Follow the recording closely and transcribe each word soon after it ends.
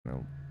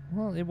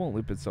Well, it won't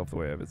loop itself the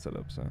way I have it set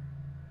up, so.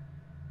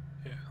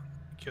 Yeah.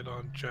 Get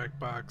on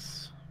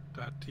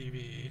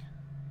jackbox.tv.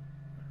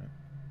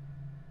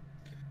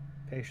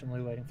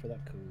 Patiently waiting for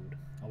that code.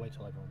 I'll wait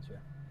till everyone's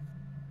here.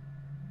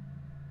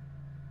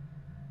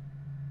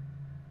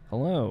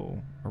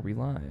 Hello. Are we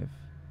live?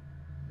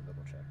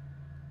 Double check.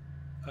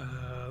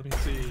 Let me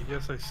see.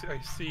 Yes, I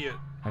see it.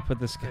 I put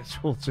the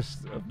schedule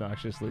just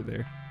obnoxiously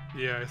there.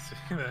 Yeah, I see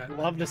that.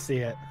 Love to see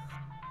it.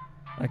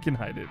 I can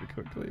hide it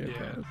quickly. I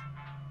promise.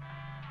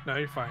 No,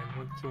 you're fine.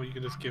 Until you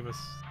can just give us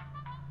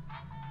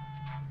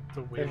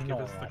the way. There's no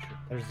rush.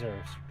 There's 0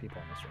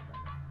 people in this room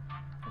right now.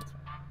 That's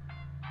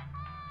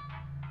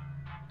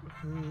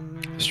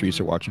fine. The streets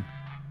are watching.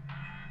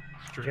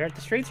 Jared,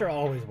 the streets are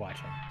always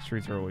watching.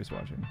 Streets are always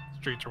watching.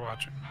 Streets are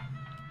watching.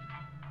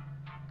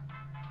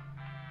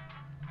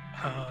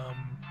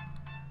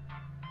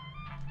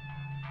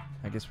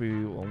 I guess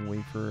we will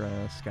wait for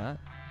Scott.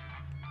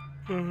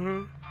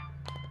 You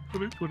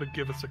want to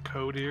give us a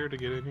code here to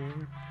get in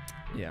here?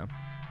 Yeah.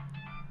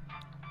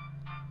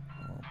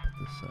 I'll put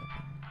this up.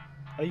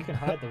 Oh, you can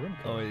hide the room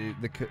code.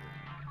 Oh, the code.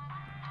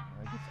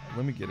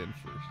 Let me get in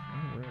first. I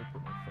don't know where I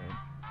put my phone.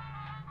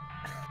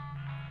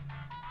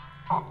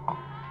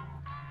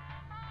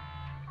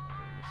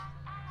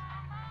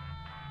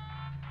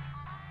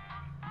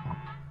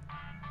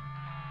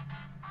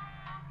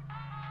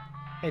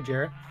 Hey,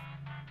 Jarrett.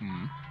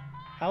 Hmm.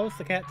 How was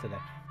the cat today?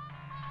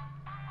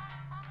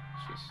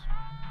 It's just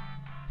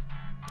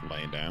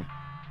laying down.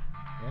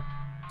 Yeah.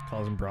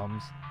 Causing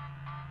problems.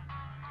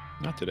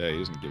 Not today. He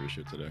doesn't give a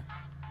shit today.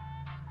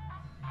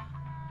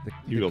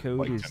 The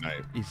code is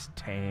TAM. It's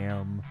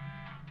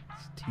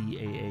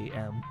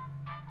TAAM.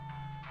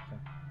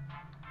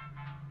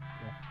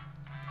 Well,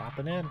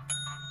 popping in.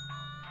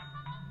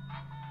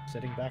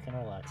 Sitting back and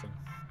relaxing.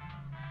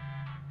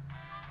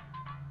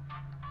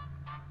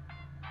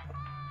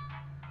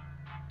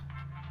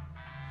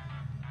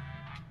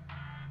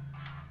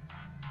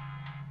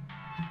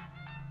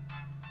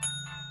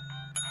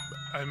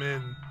 I'm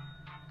in.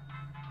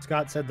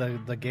 Scott said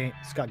the game.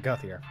 Scott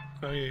Guthier.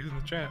 Oh yeah, he's in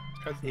the chat.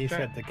 He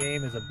said the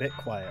game is a bit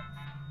quiet.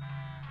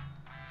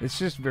 It's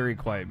just very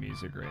quiet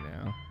music right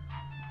now.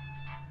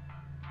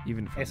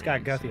 Even for Hey,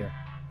 Scott me, Guthier.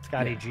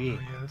 Scotty Yeah. G. Oh,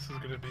 yeah, this is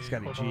gonna be.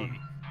 Scotty hold G. on.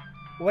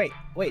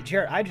 Wait,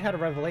 Jared, I just had a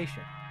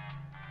revelation.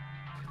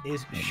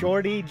 Is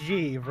Shorty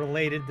G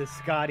related to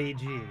Scotty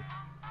G?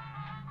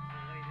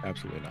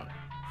 Absolutely not.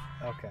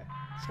 Okay.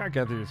 Scott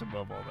Guthrie is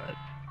above all that.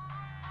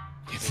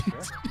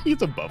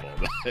 He's above all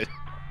that.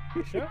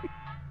 You sure?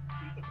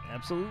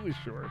 Absolutely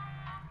sure.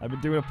 I've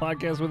been doing a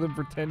podcast with him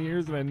for 10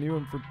 years, and I knew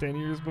him for 10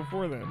 years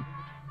before then.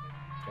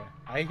 Okay.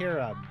 I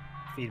hear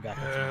feedback.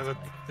 Yeah,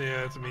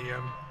 that's me.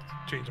 I'm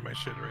changing my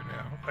shit right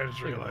now. I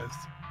just realized.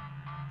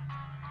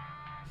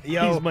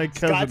 Yo, he's my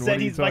cousin. Scott What said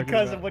are you he's my talking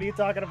cousin. about? What are you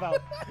talking about?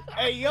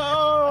 Hey,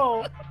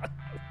 yo!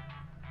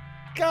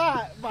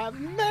 God, my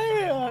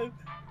man!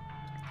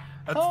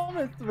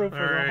 Coming through for the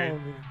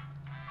homie.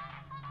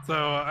 So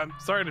I'm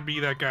sorry to be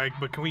that guy,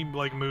 but can we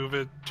like move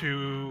it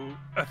to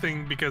a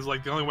thing, because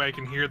like the only way I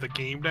can hear the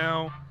game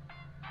now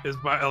is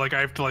by like I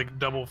have to like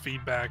double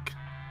feedback,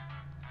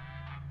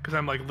 because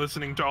I'm like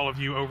listening to all of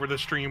you over the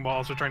stream while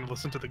also trying to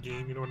listen to the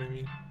game. You know what I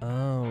mean?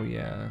 Oh,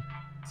 yeah.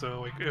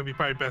 So like it'd be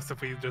probably best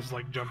if we just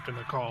like jumped in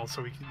the call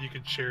so you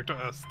could share to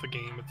us the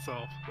game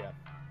itself. Yeah.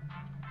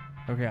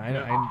 Okay,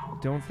 I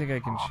don't think I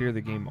can share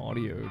the game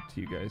audio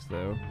to you guys,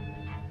 though.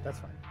 That's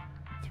fine.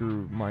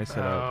 Through my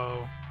setup.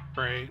 Oh,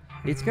 right.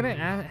 It's going to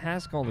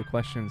ask all the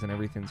questions, and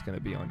everything's going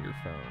to be on your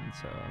phone,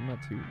 so I'm not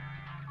too...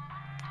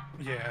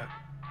 Yeah.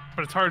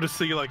 But it's hard to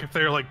see, like, if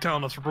they're, like,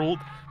 telling us rules.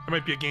 There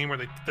might be a game where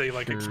they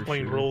like,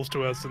 explain rules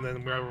to us, and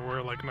then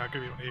we're like, not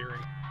going to be hearing.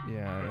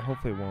 Yeah,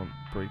 hopefully it won't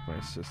break my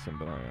system,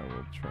 but I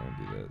will try and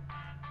do that.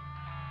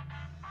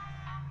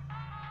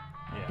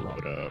 Yeah. Blow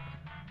it up.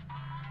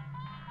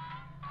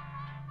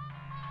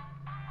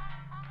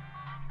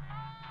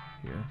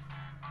 Here.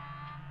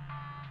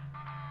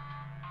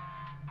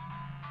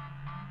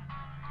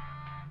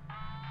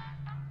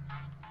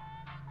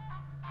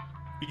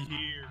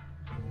 Here.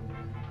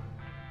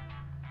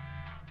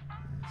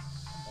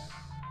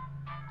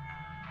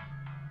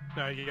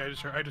 No, yeah,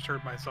 I just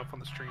heard myself on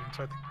the stream,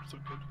 so I think we're so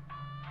good.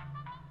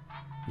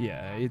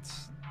 Yeah,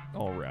 it's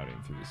all routing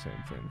through the same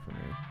thing for me.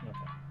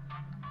 Okay.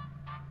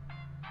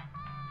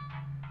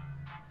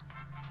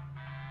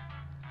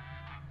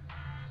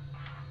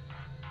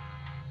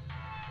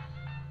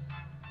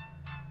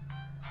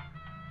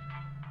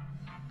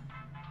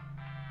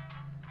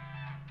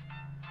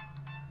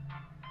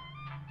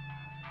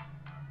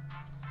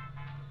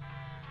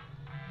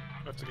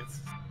 I have to get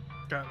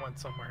Scott went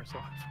somewhere, so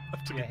I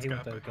have to Yeah, get he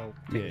went Scott to back. go.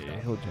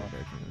 Yeah, he'll jump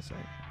back in a sec.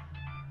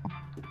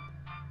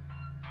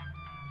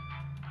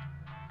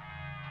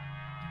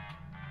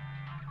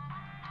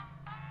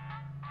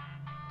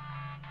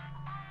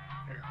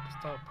 Here, I'll just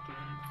put it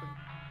in the thing.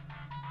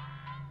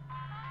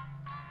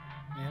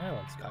 Man, I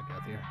love Scott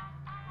Guthier.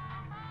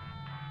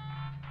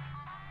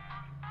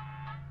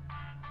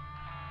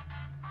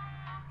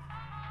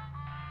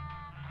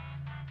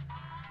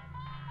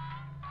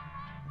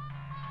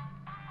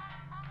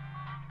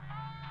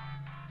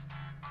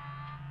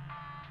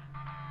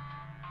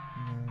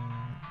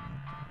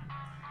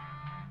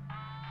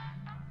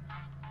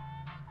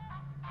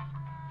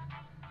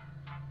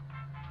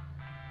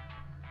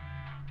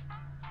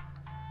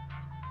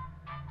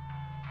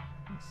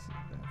 So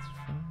that's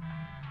fine.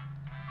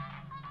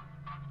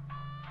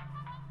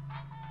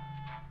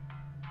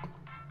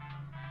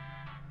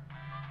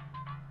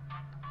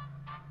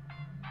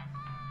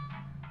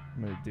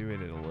 I'm gonna do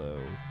it at a low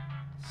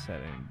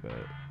setting, but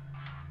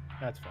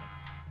That's fine.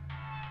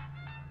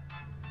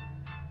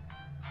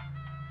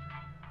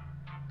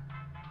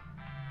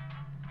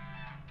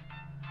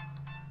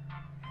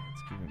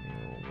 it's giving me a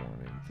little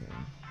warning thing.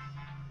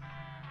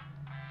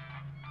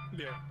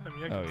 Yeah, I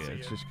mean, I can Oh yeah, see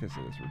it's it. just because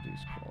it was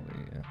reduced quality.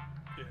 Yeah.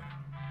 Yeah.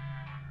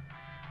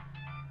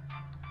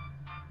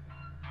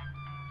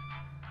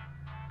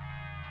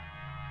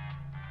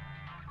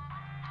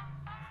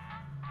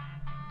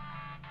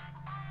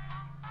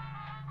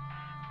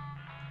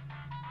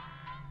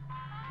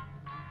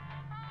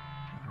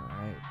 All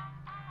right.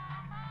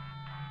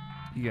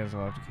 You guys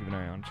will have to keep an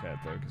eye on chat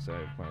though, because I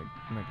have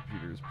my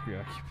computer is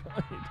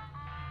preoccupied.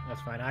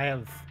 That's fine.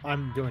 I'm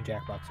doing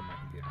Jackbox on my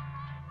computer.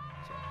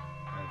 So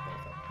I have both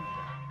of them.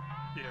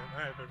 Yeah, I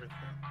have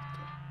everything.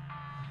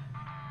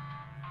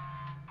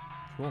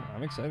 Cool.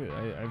 I'm excited.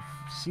 I've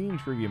seen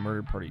Trivia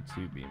Murder Party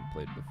 2 being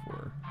played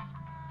before.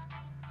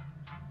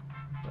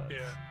 But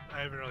Yeah, I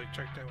haven't really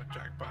checked in with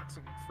Jackbox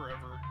in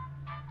forever.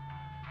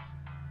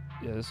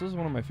 yeah, this was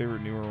one of my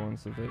favorite newer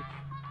ones that they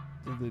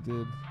did.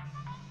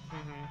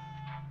 Mm-hmm.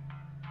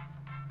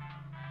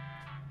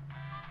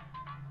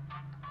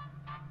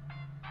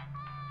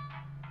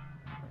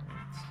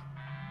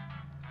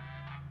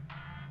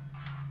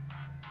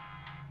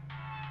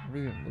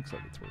 Everything looks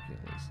like it's working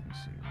at least. Let me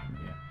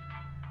see. Yeah.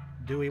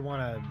 Do we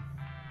want to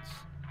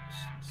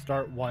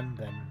start one,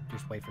 then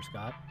just wait for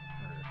Scott?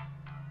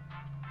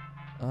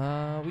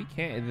 We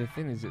can't. The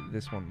thing is that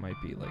this one might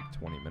be like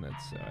 20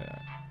 minutes, so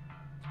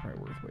it's probably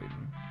worth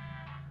waiting.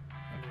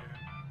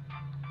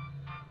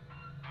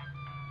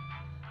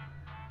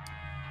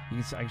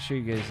 I can show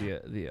you guys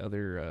the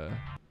other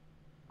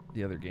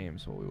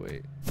games while we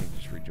wait. You can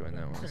just rejoin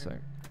that one a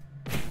sec.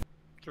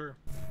 Sure.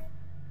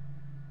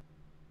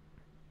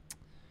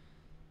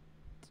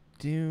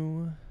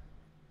 There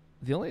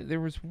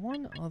was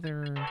one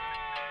other.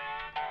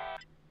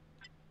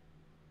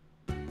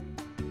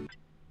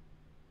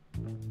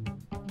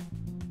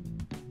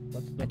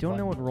 I don't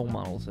know what role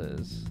models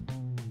is.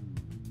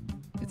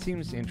 It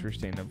seems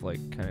interesting of like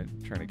kind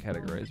of trying to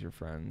categorize your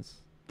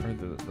friends or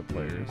the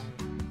players.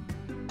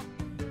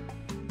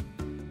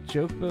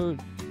 Joke Boat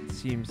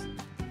seems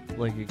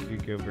like it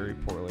could go very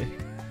poorly.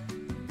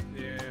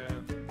 Yeah.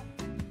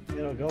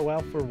 It'll go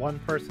well for one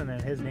person,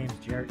 and his name's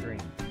Jarrett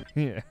Green.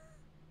 Yeah.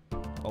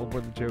 All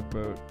aboard the Joke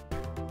Boat.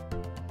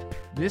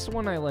 This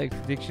one I like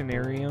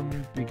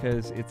Dictionarium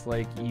because it's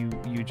like you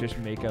just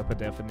make up a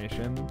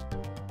definition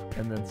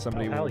and then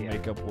somebody will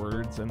make up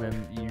words and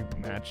then you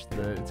match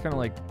it's kind of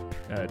like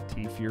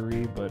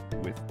T-Fury but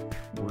with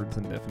words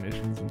and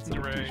definitions instead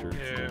of t-shirts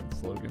and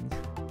slogans.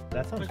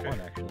 That sounds fun,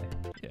 actually.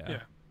 Yeah.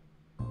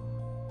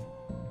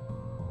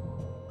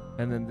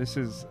 And then this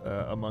is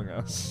Among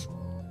Us.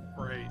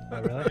 Right.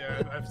 Oh, really?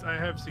 Yeah, I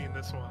have seen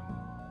this one.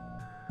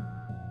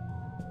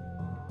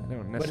 I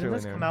don't But necessarily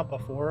didn't this come out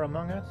before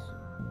Among Us?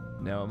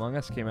 No, Among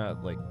Us came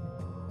out like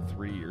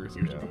 3 years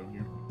ago.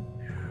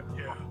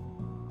 Yeah.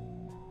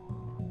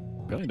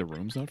 Apparently the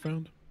room's not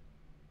found.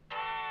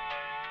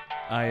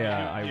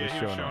 I was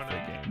showing off the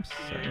games.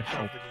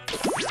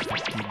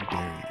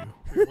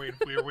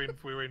 We were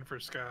waiting for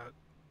Scott.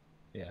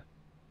 Yeah.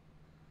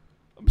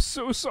 I'm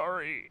so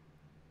sorry.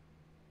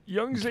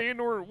 Young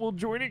Xehanort will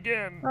join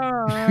again.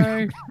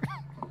 Hi.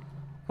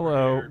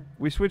 Hello.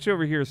 We switch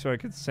over here so I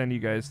could send you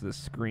guys the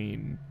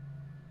screen.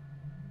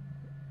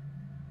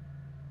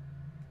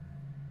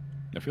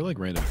 I feel like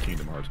random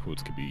Kingdom Hearts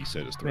quotes could be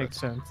said as Makes threats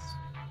sense.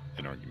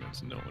 in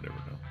arguments, and no one would ever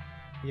know.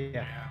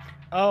 Yeah.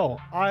 Oh,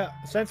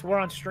 since we're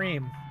on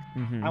stream,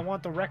 Mm-hmm. I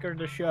want the record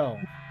to show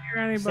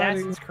Anybody?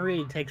 Assassin's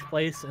Creed takes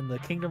place in the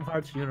Kingdom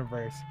Hearts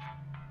universe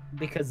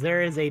because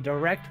there is a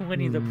direct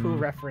Winnie the Pooh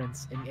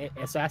reference in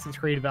Assassin's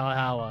Creed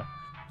Valhalla.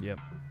 Yep.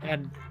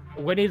 And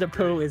Winnie the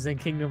Pooh is in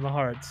Kingdom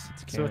Hearts,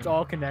 so it's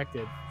all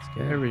connected.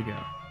 There we go.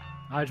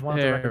 I just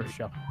want the record to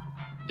show.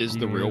 Is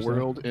the real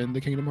world in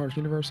the Kingdom Hearts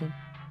universe then?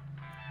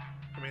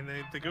 I mean,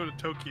 they go to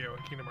Tokyo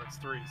in Kingdom Hearts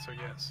 3, so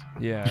yes.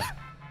 Yeah.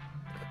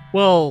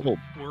 Well,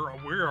 We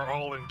are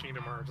all in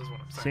Kingdom Hearts, is what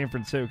I'm saying. San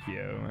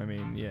Francisco. I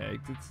mean, yeah,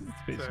 it's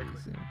basically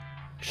the same.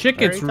 shit Are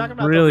gets you talking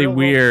about the really real world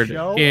weird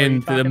show, or are in you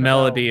the talking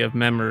melody of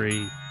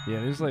memory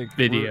Yeah, there's like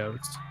videos.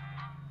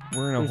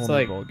 We're in a It's whole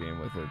like- new ball game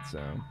with it,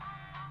 so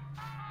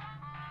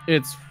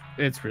It's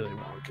really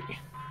wonky.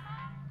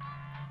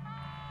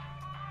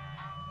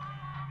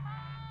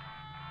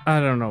 I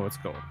don't know what's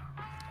going on.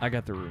 I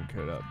got the room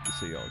code up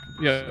so y'all can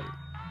just Yeah. see it.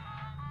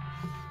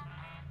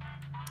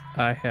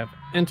 I have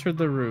entered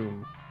the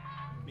room.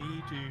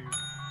 Me too.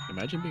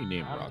 Imagine being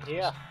named Roxas.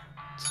 Yeah.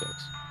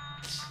 Sucks.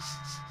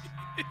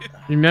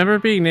 Remember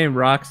being named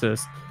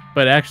Roxas,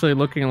 but actually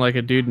looking like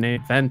a dude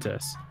named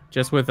Ventus,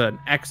 just with an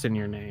X in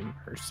your name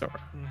or Sora.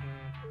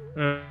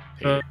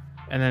 Mm-hmm.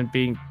 And then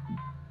being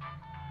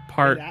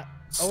part Are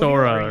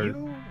Sora.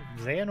 you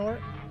Xehanort?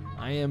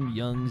 I am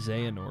young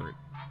Xehanort.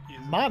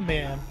 My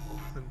man.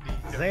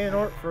 indeed.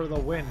 Xehanort for the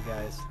win,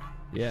 guys.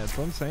 Yeah, that's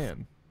what I'm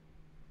saying.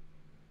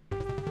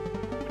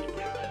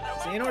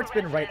 Xehanort's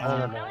been right all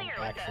along,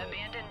 actually.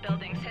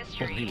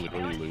 Well, he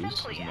literally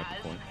lose. Isn't that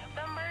the point?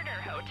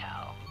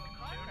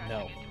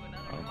 No.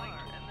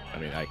 I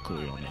mean, I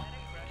clearly don't know.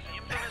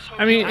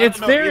 I mean, it's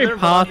very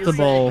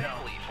possible.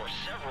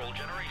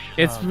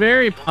 It's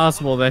very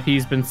possible that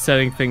he's been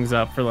setting things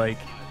up for like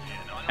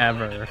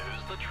ever.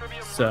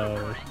 So,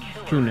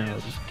 who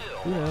knows?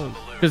 Who knows?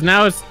 Because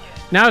now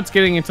it's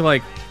getting into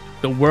like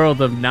the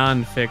world of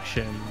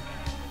nonfiction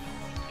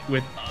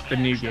with the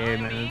new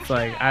game, and it's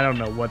like I don't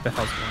know what the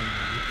hell's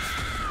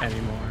going on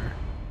anymore.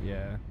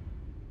 Yeah.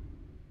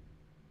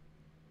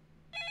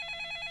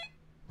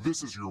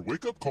 This is your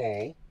wake-up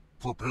call.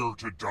 Prepare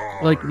to die.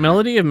 Like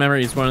Melody of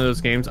Memory is one of those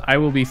games I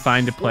will be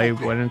fine to play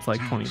when it's like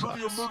 20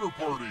 bucks.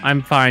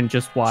 I'm fine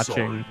just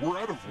watching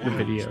the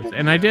videos,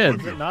 and I did.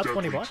 Is it not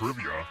 20 bucks?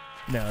 Trivia.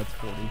 No, it's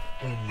 40.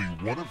 Only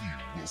one of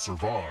you will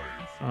survive.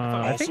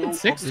 I think it's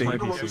 60.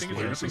 Also, this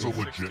place is a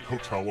legit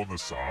hotel on the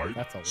side,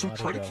 That's a so lot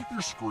try of to go. keep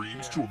your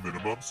screams to a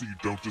minimum so you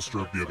don't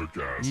disturb the other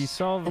guests. You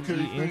solve Okay,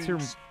 the answer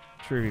thanks.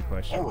 trivia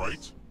question. All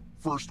right.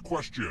 First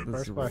question.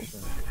 This is First the question.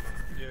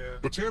 Yeah.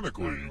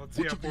 Botanically, Alright, let's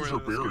see which how of these boring are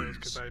this goes, berries?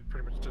 because I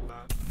pretty much did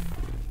not.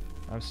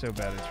 I'm so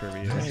bad at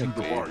trivia. Use your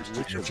device to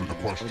Which answer of the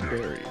these are question.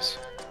 berries?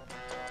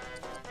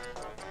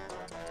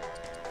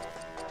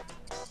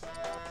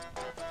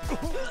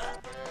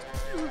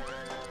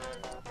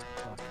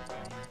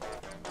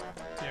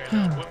 Yeah,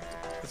 no,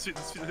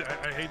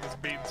 I hate this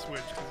bait and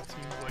switch because it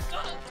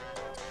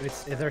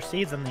seems like There's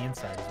seeds on the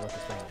inside is what the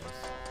thing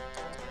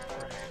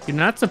is. You're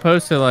not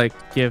supposed to like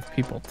give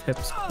people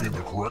tips. And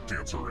the correct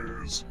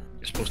answer is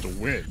You're supposed to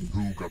win.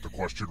 who got the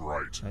question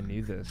right. I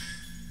knew this.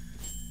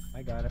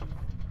 I got it.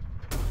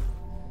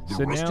 The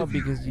So rest now, of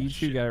you, because you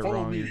two got it follow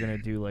wrong, me. you're gonna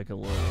do like a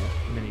little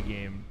mini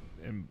game,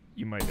 and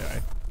you might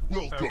die.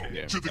 Welcome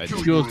Okay. to the I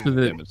killing Duel room. to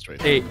the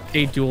Demonstrate.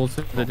 a duel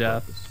to the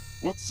death.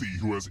 Let's see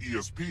who has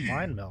ESP.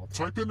 Mind melt.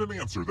 Type in an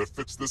answer that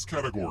fits this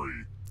category.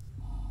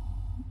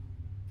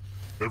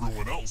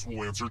 Everyone else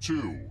will answer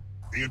too.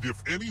 And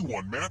if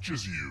anyone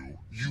matches you,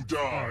 you die.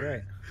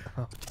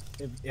 All right.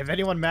 If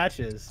anyone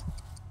matches,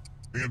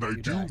 And I You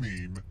do die.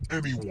 mean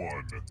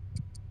anyone.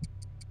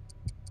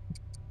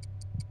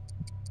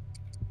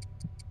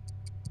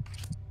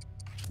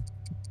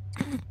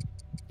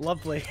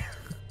 lovely.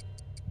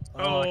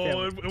 I oh,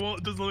 can't-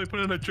 it doesn't let me put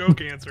in a joke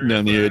answer. No,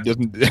 It's neither. It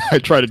doesn't. I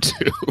tried it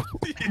too.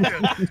 yeah,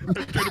 I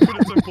tried to put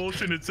in some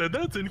bullshit and it said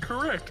that's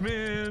incorrect,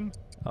 man.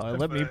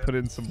 Let me put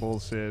in some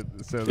bullshit.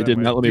 So It that did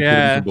might- not let me put in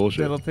Yeah. some bullshit.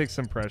 That'll take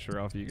some pressure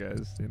off you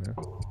guys, you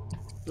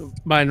know.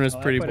 Mine was Oh,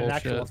 I pretty put an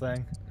actual bullshit.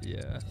 thing.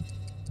 Yeah.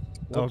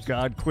 Whoops. Oh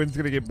God, Quinn's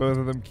gonna get both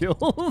of them killed.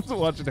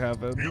 Watch it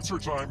happen. Answer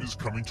time is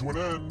coming to an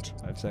end.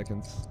 5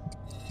 seconds.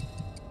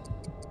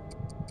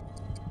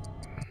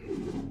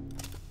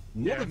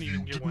 Yeah, I One of didn't you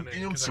even get one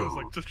didn't in because answer. I was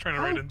like just trying to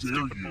How write in dare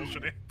stupid you.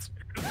 bullshit answers.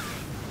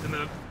 And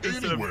then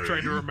instead Anyway, of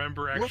trying to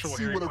remember actual let's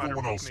see Harry what Potter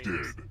everyone book else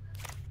names, did.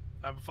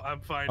 I'm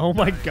fine. Oh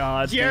my dying.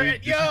 God,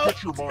 Jarrett, dude. If yo! you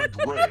get your mind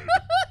read,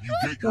 you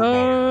get your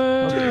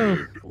Oh. mind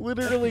dead.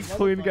 Literally,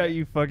 Quinn got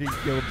you fucking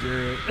killed,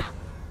 Jarrett.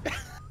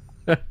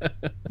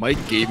 Mike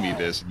gave me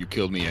this, and you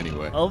killed me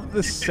anyway. Of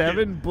the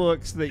 7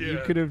 books that you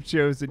Yeah. could have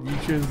chosen, you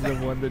chose the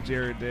one that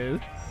Jarrett did.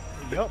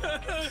 Yep. I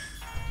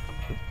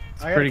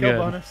got a pretty kill good.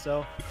 bonus,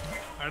 so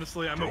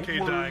Honestly, I'm Don't okay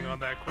worry. dying on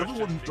that question.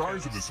 Everyone who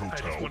dies in because this I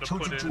just hotel want to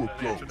turns put into in a an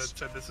answer that ghost.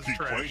 said this is Keep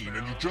trash playing, and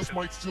you now. just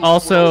might steal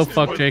Also, someone else's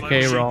fuck money.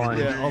 J.K. Rowling.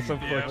 Yeah, also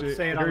Yeah, fuck I'm J.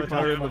 saying on Harry the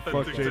Potter top. and the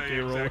fuck J.K.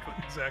 Rowling.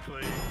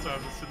 Exactly. So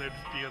I'm just sitting there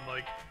just being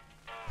like,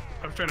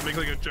 I'm trying to make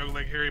like a joke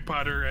like Harry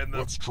Potter and the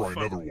Let's try fuck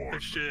another one.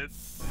 this shit,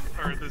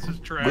 or this is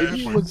trash.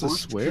 Maybe it was a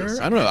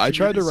swear? I don't know. I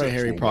tried to write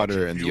Harry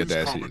Potter and the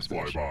Audacity of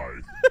fly Fish. by.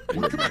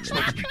 We can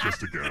expect to be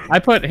kissed again. I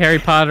put Harry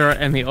Potter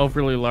and the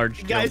overly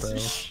large guys, dildo.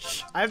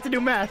 shh, I have to do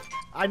math.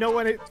 I know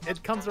when it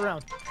comes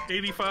around.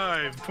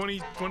 85,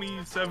 20,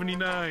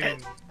 79,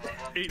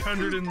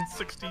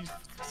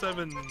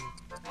 867.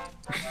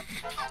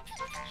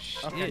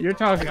 Okay. You're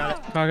talking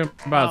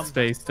about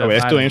space Oh, stuff.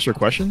 wait, I still I- answer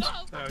questions?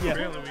 Yeah.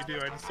 Apparently we do.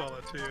 I just saw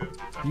that too.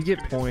 I'm You just get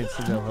kidding. points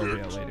and they'll help you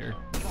out later.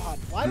 God,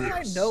 why do I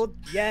Yes. know?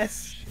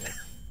 Yes.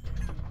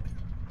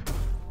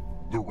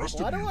 The rest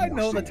Why of do you I who are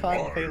know the still time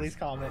alive, Paley's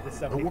comment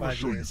is I want to 75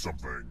 show you years?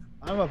 something.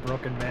 I'm a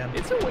broken man.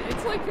 It's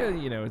like a,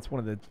 you know, it's one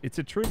of the, it's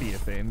a trivia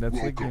thing. That's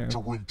like, you Welcome to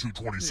know. room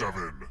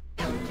 227.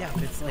 Yeah,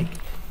 but it's like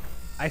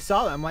I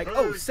saw that. I'm like,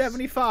 oh, Thanks.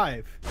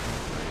 75.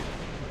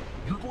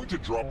 You're going to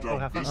drop down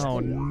have fun. this Oh,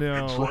 board no.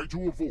 and try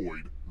to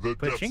avoid the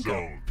death Pachinko.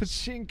 zone.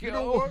 Pachinko. You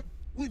know what?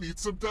 We need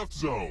some death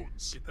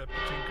zones. Get that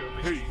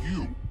pachinko. Hey,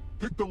 you!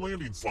 Pick the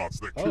landing slots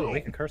that Oh, kill.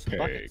 we can curse some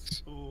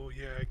buckets. Pigs. Oh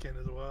yeah, I can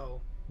as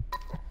well.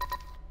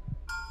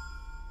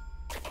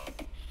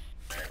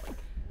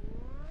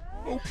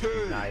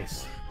 Okay.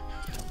 Nice.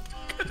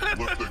 Let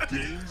the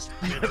games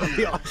We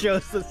begin. all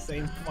chose the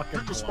same fucking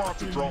Pick a block. spot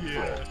to drop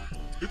Yeah. from.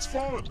 It's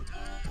fun.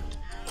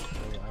 Oh,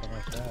 I don't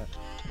like that.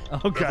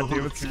 Oh God, Never damn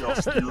heard it. of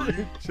chaos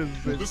theory?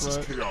 Just Well, this is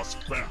front. chaos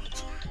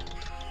fact.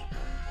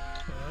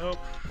 Well,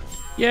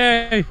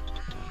 Yay!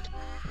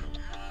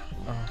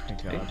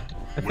 God.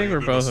 I think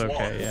we're both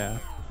okay. Yeah.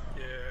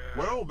 Yeah.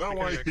 Well, now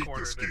I hate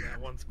cornered this in game. that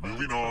one spot.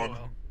 Moving Oh, on.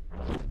 well.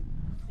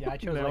 Yeah, I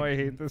chose Now like I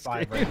hate this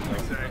 5 game. right now.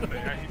 Exactly.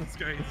 I hate this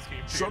game too.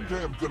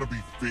 Someday I'm gonna be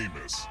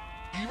famous,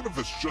 even if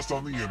it's just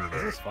on the This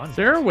internet. is fun. Is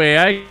there a way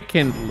I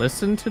can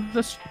listen to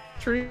the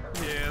stream?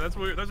 Yeah, that's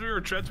what we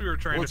were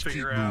trying Let's to keep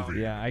figure out.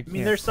 moving. Yeah, I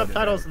mean, there's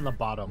subtitles in the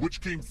bottom.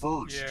 Which came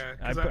first? Yeah,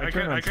 I 'cause put- I I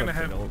turned on kind of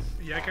have. subtitles.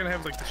 Yeah, I kind of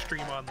have like the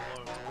stream on low.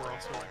 We're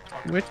also like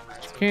talking. Which over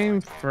it, so-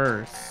 came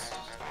first?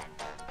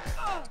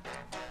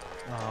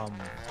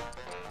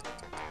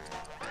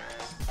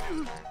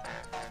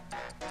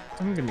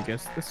 I'm gonna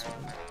guess this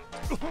one.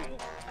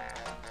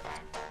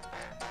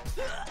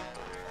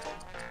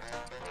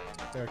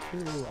 There are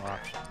 2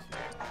 options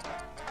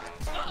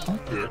Who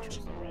picked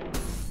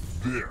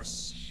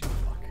this?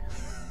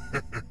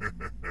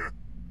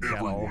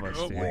 Got all of Everyone us,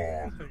 is dude.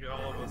 wrong. I got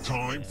all of us.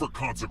 Time for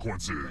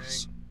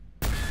consequences.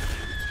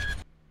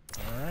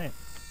 Alright.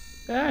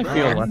 I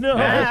feel left no.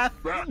 bad.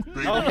 Math,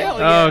 baby. Oh, hell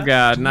Oh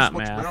god, Do not as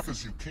much math. math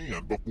as you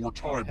can before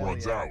time hell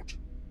runs yeah. out.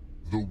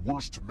 The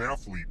worst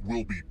mathlete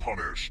will be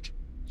punished.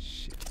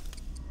 Shit.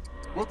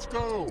 Let's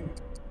go.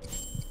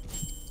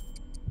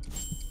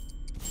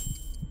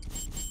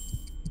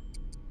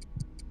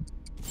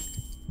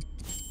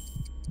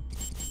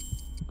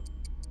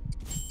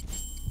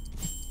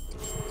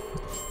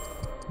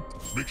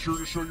 Make sure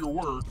to show your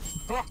work.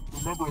 Ha!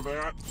 Remember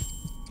that.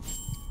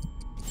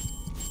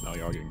 Now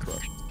y'all getting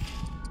crushed.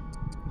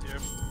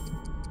 Yep.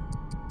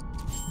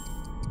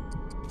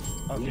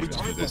 Only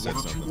time for This one or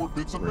said 2 more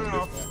something. bits of Ruined it.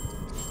 math.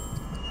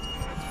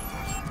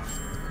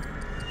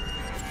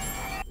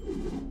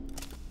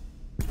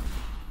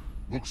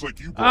 Looks like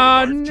you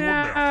brought a knife to a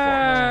math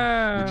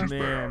fight, which is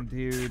Man, bad.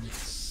 dude,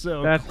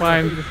 so That's why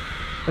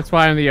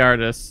I'm the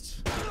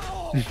artist.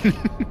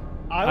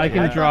 I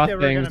can draw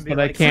things, but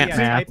I can't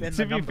math.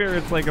 To be fair,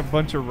 it's like a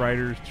bunch of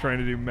writers trying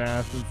to do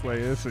math. It's like,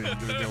 this ain't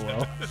gonna go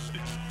well.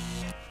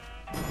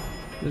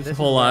 There's This a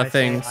whole is where lot I of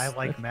say things. I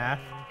like math.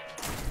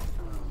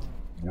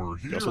 We're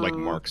here. You also like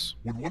Marx.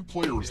 When one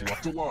player is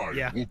left alive,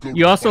 Yeah. we'll go to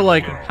You the also final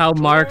like round. how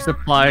Marx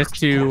applies Next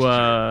to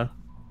question.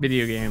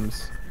 video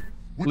games.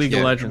 Which League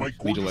of one in Legends. my League of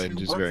gorgeous Legends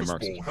new is very breakfast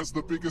Marxist. bowl has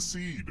the biggest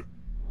seed?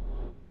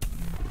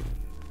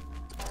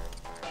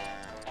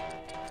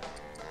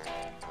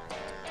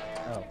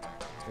 Oh.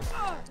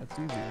 That's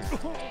easy.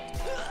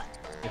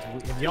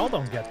 If y'all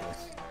don't get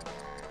this.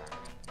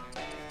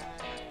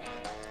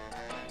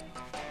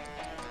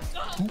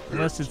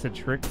 Unless it's a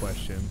trick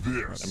question.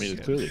 This. I mean,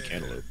 it's clearly a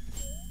cantaloupe.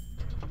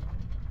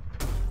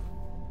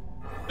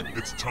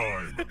 It's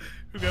time.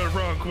 Who got it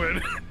wrong,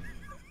 Quinn?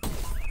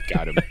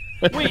 Got him.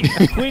 Wait,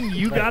 Quinn,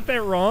 you got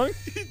that wrong?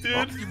 He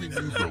I'm did. giving you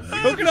the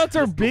Coconuts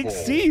are latest gift big of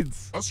all.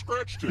 seeds. A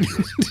scratch ticket.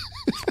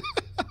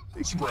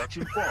 Scratch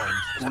and find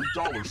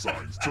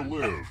 $3 to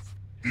live.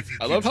 If you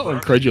I keep love how scratching,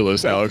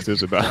 incredulous Alex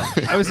is about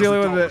it. I was the only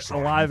one There's that a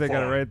 $1 alive that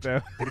got it fine. right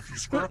though. But if you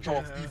scratch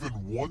off even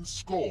one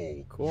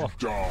skull, Cool.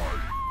 you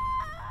die.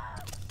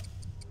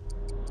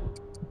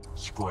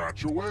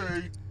 Scratch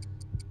away.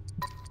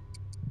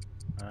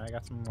 I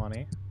got some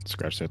money.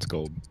 Scratch that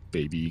skull,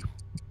 baby.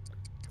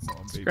 Come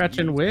on, baby. Scratch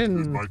and It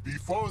win. might be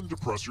fun to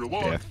press your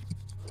luck. Death.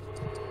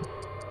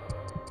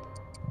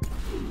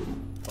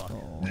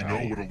 We know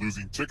what a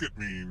losing ticket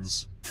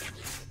means.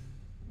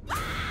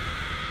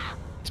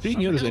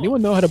 Speaking of, does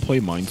anyone know how to play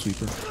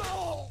Minesweeper?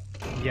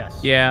 Yes.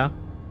 Yeah.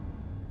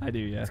 I do,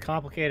 yeah. It's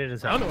complicated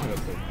as hell.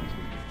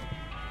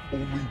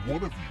 Only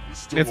one of you is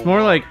still It's more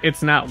alive. like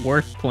it's not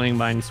worth playing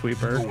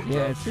Minesweeper.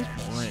 Yeah, it's just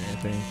boring, I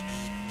think.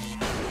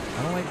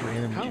 I don't like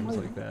random games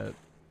like that.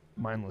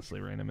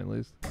 Mindlessly random, at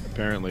least.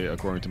 Apparently,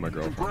 according to my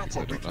girlfriend, Congrats because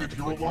I on don't know how to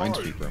making play it here alive.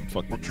 Minesweeper, I'm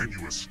fucking But can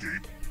you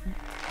escape?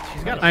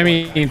 She's got a I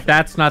mean,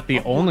 that's not the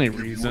I'm only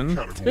gonna give you a reason.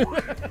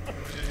 category.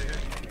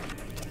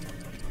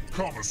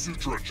 Kama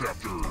Sutra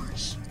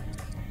chapters.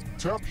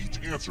 Tap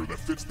each answer that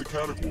fits the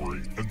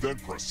category and then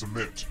press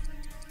submit.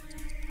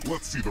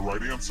 Let's see the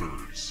right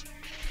answers.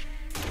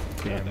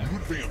 Yeah, You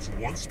advance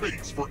 1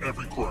 space for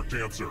every correct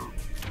answer.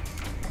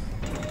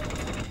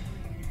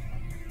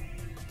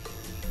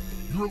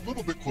 You're a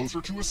little bit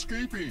closer to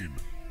escaping.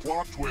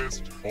 Plot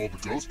twist, all the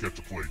ghosts get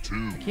to play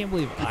too. I can't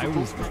believe If I a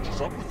was ghost the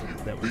matches up one with you,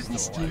 that they was will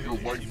still steal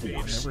alive. your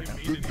life force. Never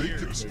happened. Then they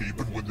can escape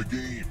and win the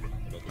game.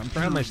 I'm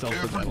proud of myself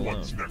for that alone.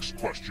 Everyone's next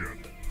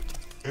question.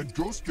 And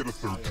ghosts get a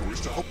third choice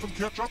to help them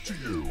catch up to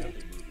you.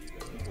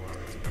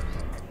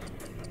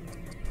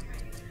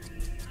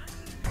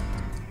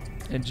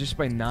 And just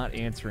by not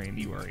answering,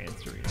 you are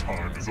answering.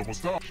 Time is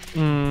almost up.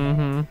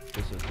 Mm-hmm.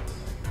 This is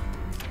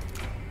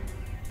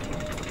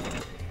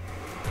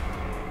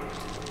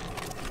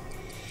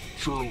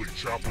Shirley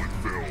Chaplin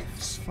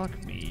films.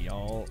 fuck me,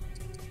 y'all.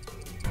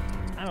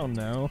 I don't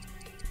know.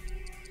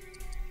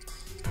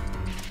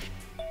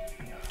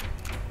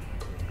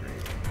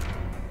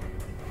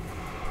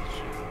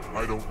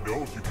 I don't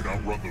know if you can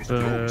outrun those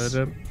ghosts.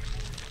 But,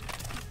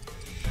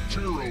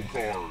 Tarot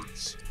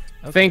cards.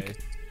 think.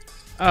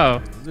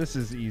 Oh, This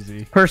is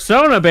easy.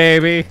 Persona,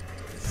 baby.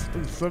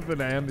 It's something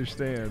I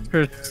understand.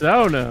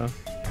 Persona.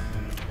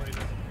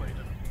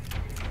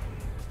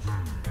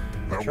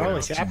 That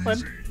Charlie too Chaplin?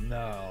 easy.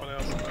 No. What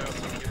else? What else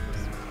can we get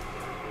this?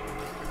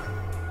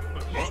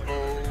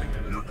 Uh-oh,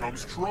 here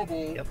comes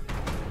trouble. Yep.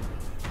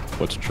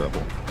 What's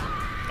trouble?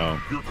 Oh,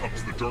 Here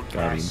comes the dark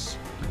Got him. pass.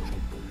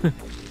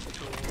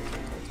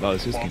 oh,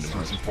 this is Kingdom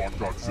Monsters Hearts.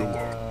 fought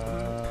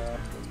Godzilla.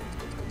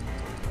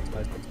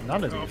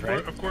 None of Oh, these,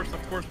 right? of course,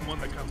 one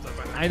that comes up.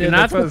 I You're know,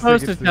 not that's what I was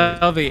supposed to thinking too.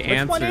 tell the Which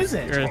answers. one is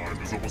it?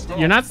 Time is almost up.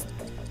 You're not.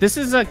 This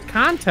is a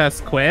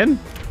contest, Quinn.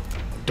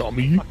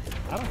 Dummy.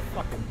 I don't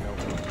fucking know.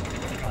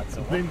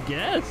 Godzilla. Then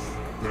guess.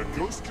 That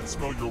ghost can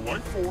smell your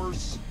life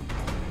force.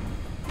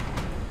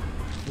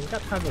 Who's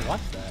got time to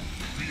watch that?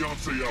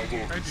 Beyonce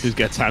album. Who's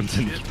got time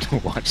to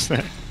watch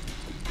that?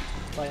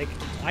 Like,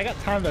 I got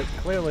time to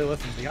clearly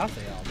listen to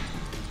Beyonce album.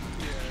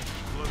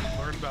 Yeah,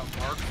 learn about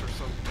Marx or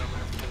something.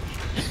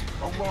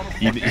 A lot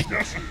of You- fucking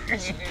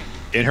guesses.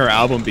 In her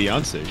album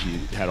Beyonce, she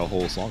had a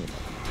whole song about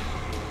it.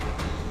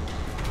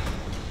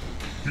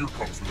 Here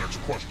comes the next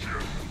question.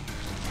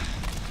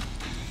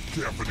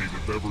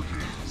 Caffeinated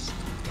beverages.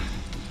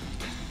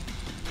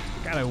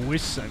 God, I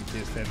wish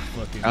Sunkist had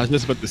fucking. I was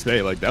just about to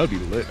say, like, that would be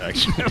lit,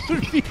 actually. That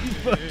would be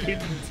fucking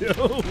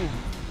dope.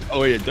 Oh,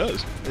 wait, it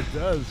does. It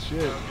does,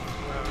 shit.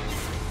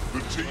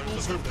 The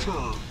tables have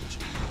turned.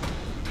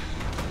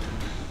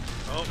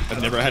 Oh,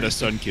 I've never had a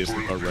sun kiss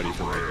already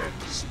for right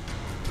Programs.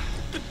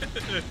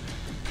 You're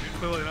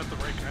clearly not the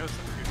right kind of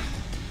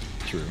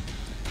stuff. True.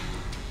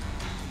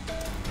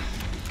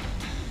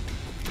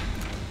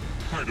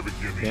 Kind of a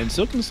gimme. Man,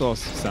 Silk and Sauce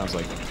sounds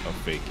like a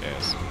fake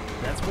ass.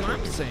 That's what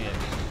I'm saying.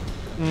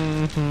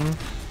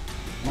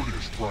 Mm-hmm.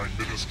 British Prime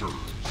Ministers.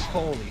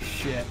 Holy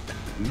shit.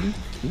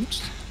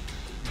 Oops.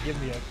 Give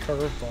me a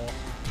curveball.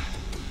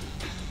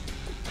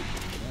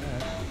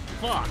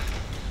 Fuck.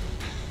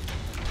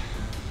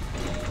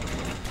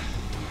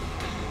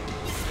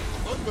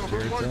 Another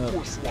Jared's life up.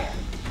 force swap.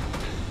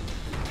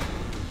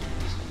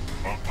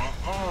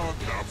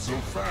 Not so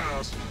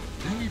fast.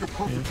 You need a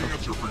perfect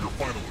answer for your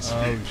final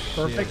escape. Oh shit.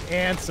 Perfect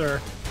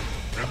answer.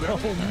 And that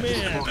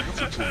is our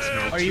answer choice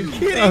now, Are you too.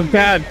 kidding? Oh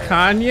God,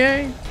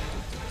 Kanye?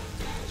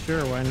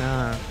 Sure, why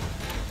not?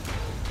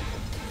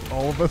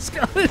 All of us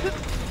got it,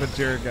 but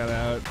Jared got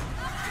out.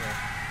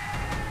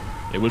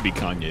 It would be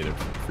Kanye to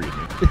free me.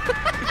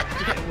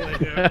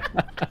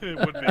 It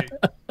would be.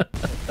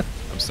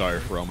 I'm sorry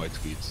for all my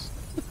tweets.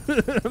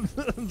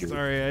 I'm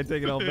sorry, I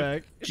take it all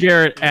back.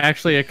 Jared,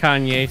 actually a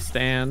Kanye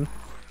stan.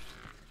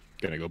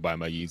 Gonna go buy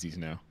my Yeezys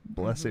now.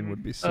 Blessing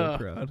would be so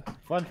proud.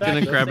 Fun fact.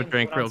 Gonna those grab a things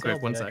drink went on real quick,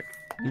 sale one today. sec.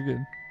 You're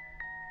good.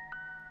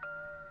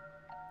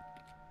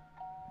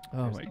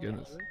 Oh my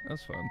goodness,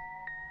 that's fun.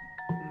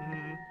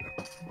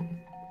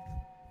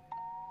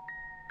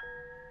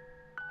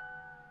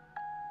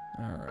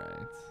 All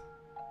right.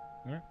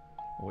 Alright.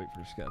 I'll wait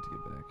for Scott to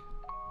get back.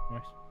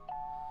 Nice.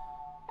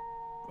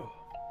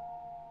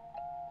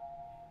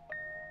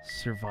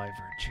 Survivor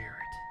Jared.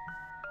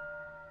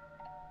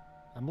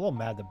 I'm a little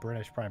mad the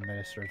British Prime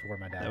Ministers were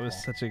my dad. That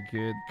was such a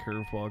good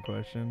curveball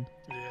question.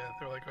 Yeah,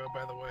 they're like, oh,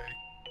 by the way,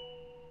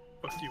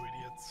 fuck you,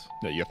 idiots.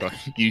 No, you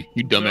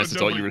dumbass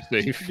thought you were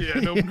safe. Yeah,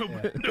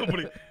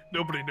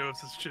 nobody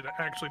knows this shit.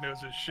 Actually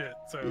knows this shit.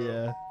 So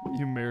Yeah,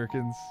 you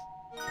Americans.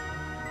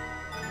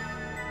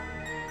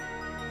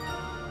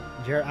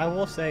 Jared, I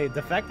will say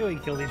the fact that we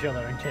killed each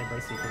other in Chamber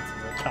of Secrets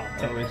is a top 10.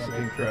 That was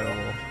anime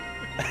incredible.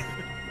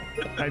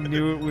 I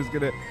knew it was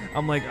gonna.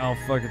 I'm like, oh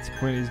fuck, it's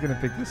Quinn. He's gonna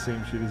pick the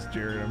same shit as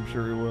Jared. I'm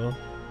sure he will.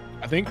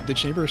 I think the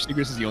Chamber of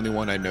Secrets is the only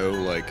one I know,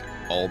 like,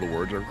 all the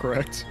words are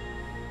correct.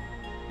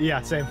 Yeah,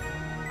 same.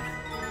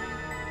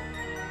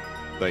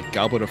 Like,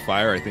 Goblet of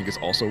Fire, I think, is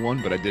also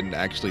one, but I didn't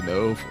actually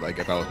know, like,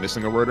 if I was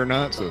missing a word or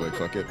not, so, like,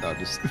 fuck it, I'll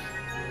just...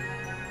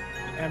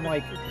 And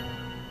like,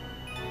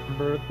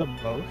 remember the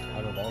most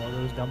out of all of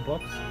those dumb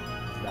books? Is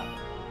that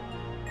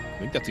one. I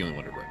think that's the only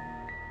one I read.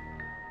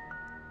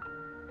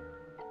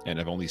 And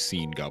I've only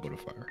seen Goblet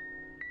of Fire.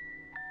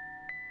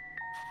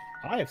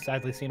 I have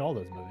sadly seen all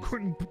those movies.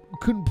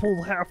 Couldn't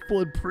pull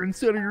Half-Blood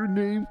Prince out of your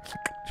name.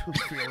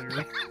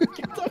 Failure.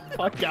 Get the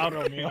fuck out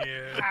of me.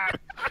 yeah.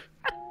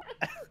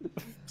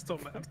 I'm still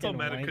mad. I'm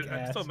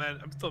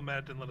still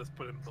mad. Didn't let us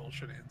put in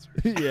bullshit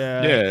answers.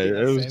 Yeah. Yeah,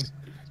 it same. was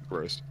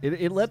gross.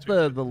 It let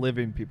the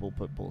living people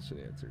put bullshit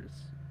answers.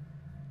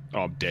 Oh,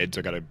 I'm dead, so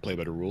I gotta play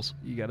by the rules.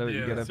 You gotta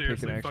pick an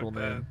seriously, actual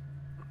fuck name.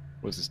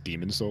 What's this,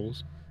 Demon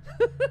Souls?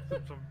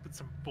 It's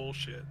some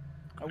bullshit.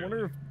 I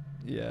wonder if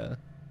a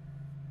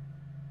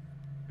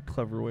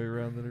clever way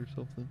around it or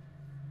something.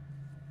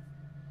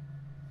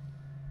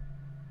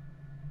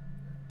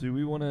 Do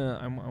we want to?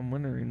 I'm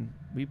wondering.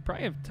 We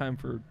probably have time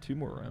for 2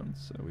 more rounds,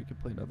 so we could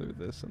play another of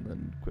this and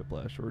then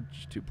Quiplash, or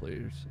just 2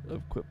 players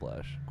of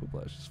Quiplash.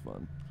 Quiplash is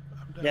fun.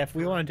 Yeah, if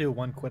we want to do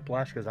one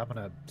Quiplash, because I'm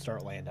gonna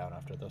start laying down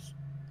after this.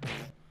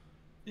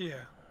 Yeah,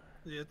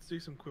 let's do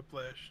some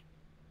Quiplash.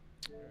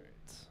 Alright.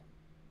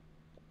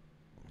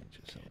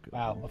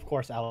 Wow, of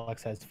course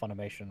Alex has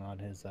Funimation on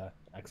his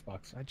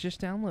Xbox. I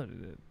just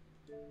downloaded it.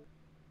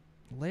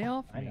 Lay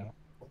off me. I know.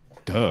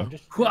 Duh. I'm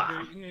just, You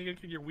gotta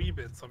get your weeb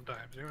in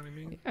sometimes. You know what I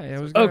mean? Yeah,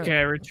 I was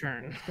Okay,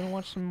 return. gonna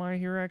watch some My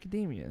Hero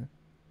Academia.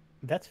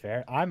 That's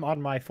fair. I'm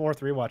on my 4th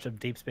rewatch of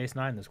Deep Space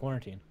Nine this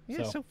quarantine.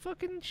 Yeah, so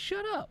fucking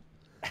shut up.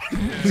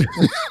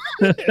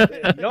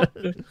 Nope.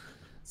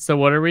 So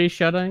what are we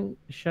shutting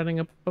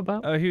up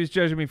about? Oh, he was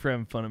judging me for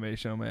having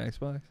Funimation on my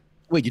Xbox.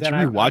 Wait, did you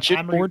Then rewatch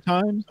I'm it 4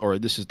 times, or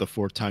this is the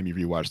 4th time you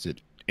rewatched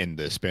it in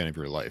the span of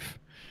your life?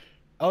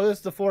 Oh, this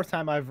is the 4th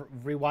time I've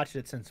rewatched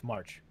it since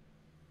March.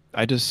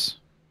 I just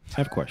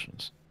have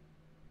questions.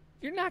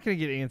 You're not gonna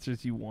get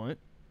answers you want.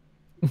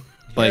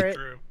 Like,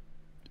 True.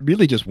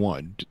 really just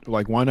one.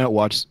 Like, why not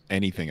watch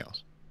anything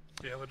else?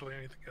 Yeah, literally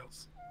anything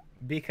else.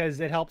 Because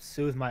it helps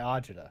soothe my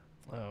agita.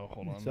 Oh,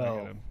 hold on.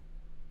 So,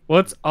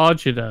 What's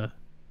agita?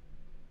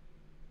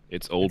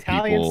 It's old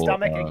Italian people.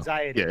 stomach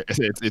anxiety. Yeah,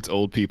 it's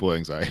old people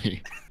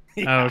anxiety.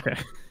 Oh, okay.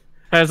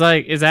 I was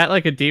like, is that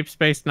like a Deep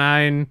Space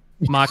Nine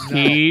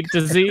Maquis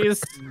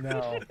disease?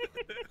 No.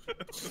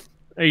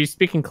 Are you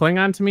speaking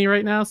Klingon to me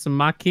right now? Some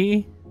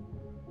Maquis?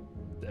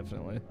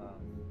 Definitely.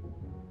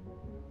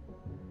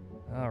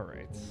 All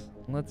right,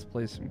 let's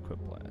play some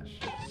Quiplash.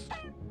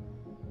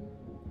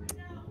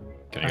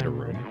 Can I get a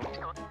room?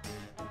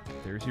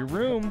 There's your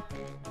room.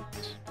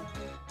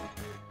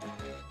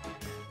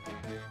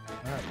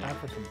 All right, time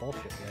for some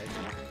bullshit, guys.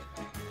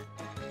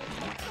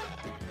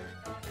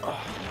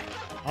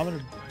 I'm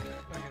gonna.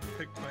 I can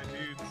pick my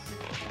dudes.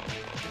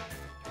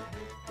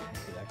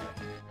 See that guy.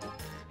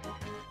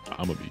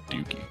 I'm gonna be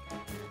Dookie.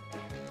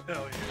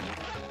 Hell yeah.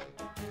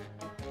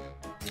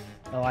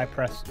 Oh, I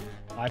press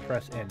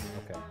in.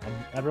 Okay,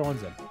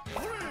 everyone's in.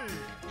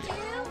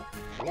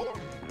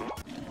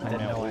 I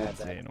didn't know I had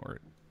that. Xehanort.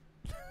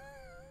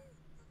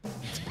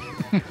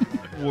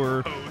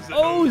 Xehanort.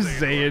 Oh,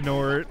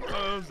 Xehanort.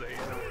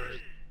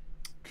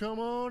 Come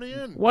on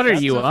in. What are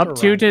you up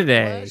to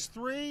today? Class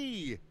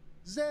 3,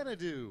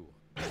 Xanadu.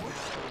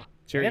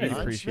 Jerry, Yeah, you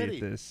I'm appreciate Smitty,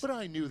 this. But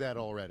I knew that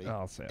already.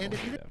 I'll say And I'll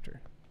if you do it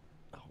after.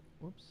 Oh,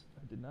 whoops.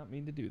 I did not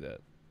mean to do that.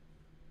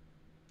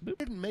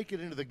 didn't make it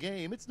into the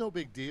game, it's no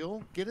big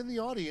deal. Get in the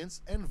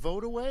audience and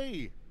vote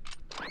away.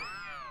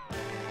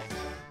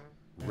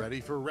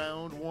 Ready for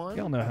round 1?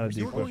 Y'all know how to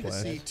do You're going to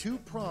Quiplash. see 2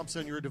 prompts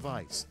on your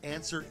device.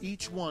 Answer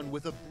each one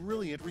with a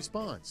brilliant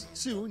response.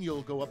 Soon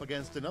you'll go up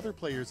against another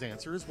player's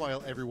answers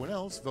while everyone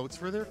else votes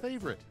for their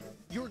favorite.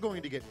 You're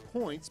going to get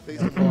points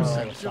based on the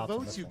percentage of stop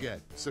votes you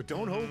get, so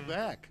don't hold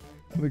back.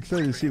 I'm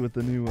excited to see what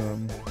the new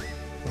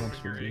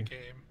prompts will Great be.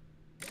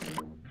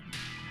 game.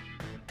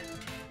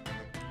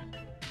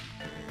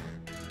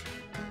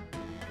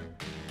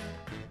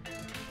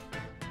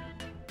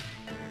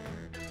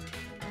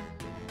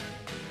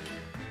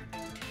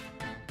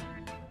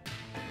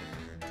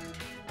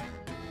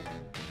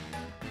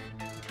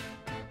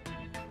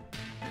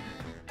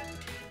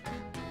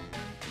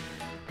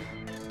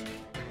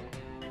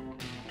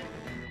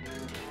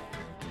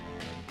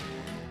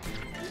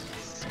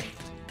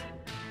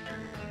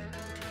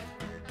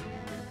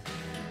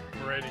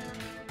 Ready.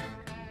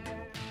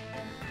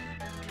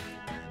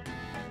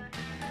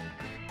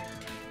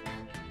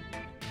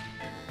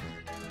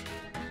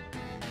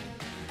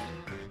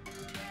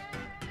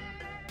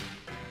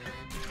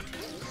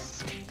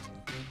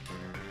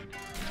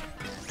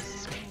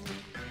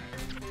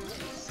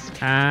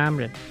 I'm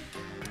ready.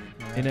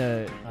 In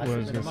a, I what I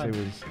was submitted gonna say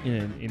mine. was in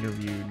an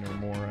interview,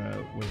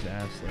 Nomura was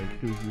asked like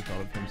who he thought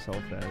of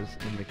himself as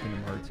in the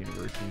Kingdom Hearts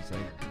universe, and he's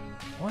like,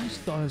 "Well, I just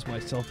thought of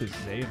myself as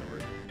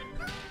Xehanort."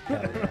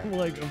 I'm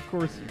like, of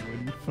course you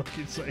wouldn't, you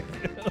fucking psycho.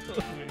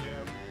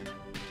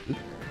 Yeah.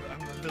 I'm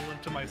the villain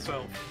to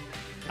myself.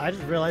 I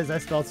just realized I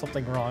spelled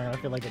something wrong. I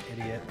feel like an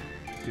idiot.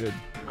 Good.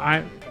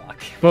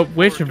 Fuck. But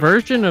which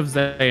version of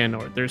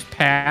Xehanort? There's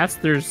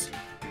past, there's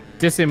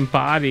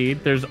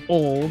disembodied, there's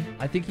old.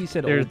 I think he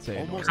said They're old Xehanort.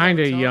 Almost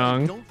Kinda out of time.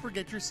 young. Don't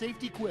forget your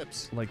safety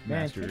quips. Like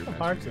Man, Master. Kingdom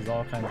Hearts is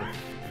all kinds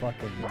of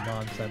fucking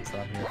nonsense.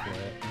 I'm here for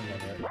it.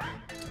 I love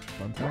it.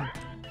 Fun time.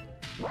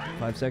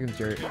 5 seconds,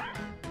 Jerry.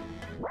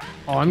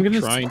 Oh, I'm gonna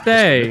Trying to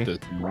say,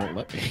 submit this, you won't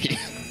let me.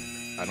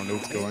 I don't know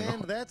what's going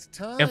And on. that's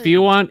time. if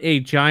you want a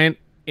giant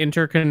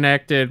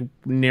interconnected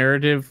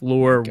narrative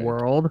lore Okay.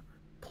 world,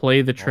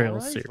 play the All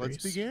Trails right,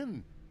 let's series.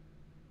 begin.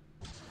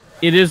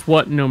 It is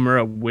what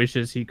Nomura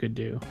wishes he could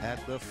do.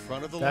 At the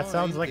front of the That line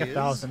sounds like is,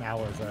 1,000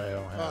 hours that I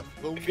don't have.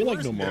 the I feel like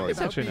worst Nomura bit is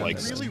about actually being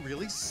not really, bad.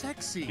 really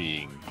sexy.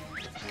 Being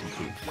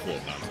complete full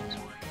of nonsense.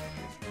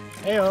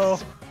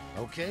 Heyo.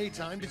 Okay,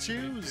 time to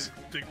choose.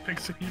 Dick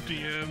pics in your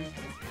DM.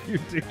 Your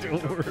dick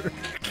don't work.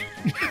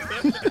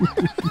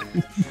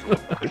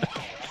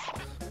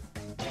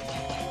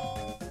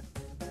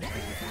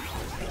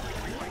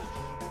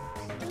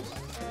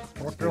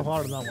 Worked real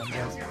hard on that one,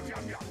 guys.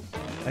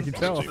 I can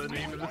tell. That's the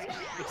name of this.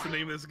 That's the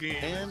name of this game.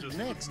 And Just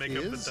next make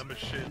up the is-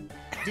 dumbest shit.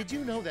 Did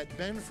you know that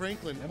Ben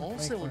Franklin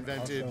also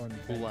invented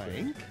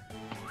blank?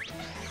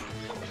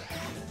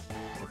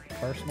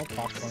 Personal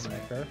popcorn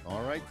maker.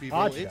 All right, people,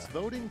 Ajita. it's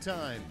voting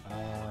time.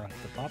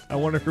 The pop. I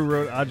wonder who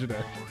wrote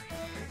Ajita.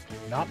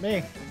 Not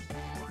me.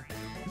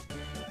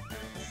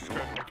 Shut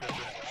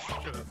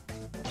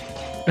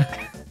up.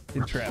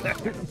 In trap.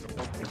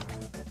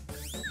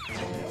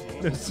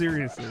 No,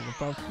 seriously.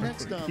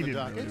 Next on the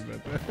docket,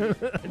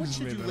 what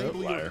should you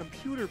label your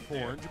computer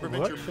porn to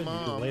prevent your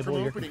mom from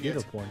opening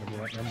it? Porn to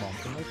prevent your mom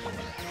from opening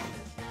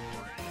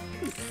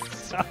it?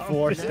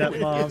 Four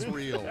stepmom.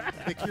 Real.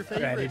 Pick your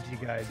favorite.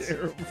 Strategy guides.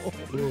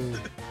 Terrible.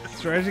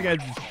 Strategy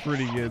guides is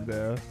pretty good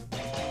though.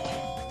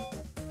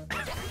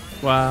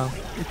 Wow.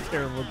 You're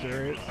terrible,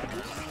 Jarrett.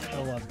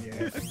 I love you.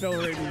 I fell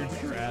right in your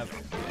trap.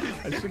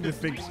 I shouldn't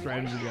have picked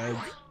strategy guides.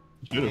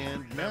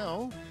 And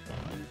now,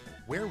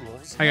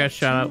 werewolves. I got have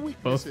shot two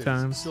out both weaknesses,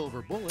 times.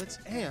 Silver bullets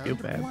and Feel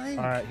bad. blank.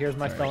 All right, here's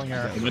my spelling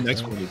error. And the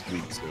next one is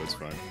weak, so it's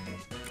fine.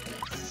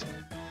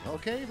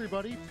 Okay,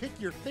 everybody, pick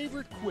your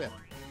favorite quip.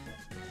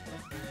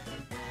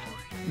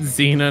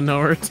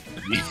 Xenonort.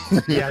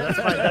 Yeah,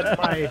 that's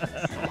my.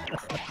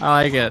 I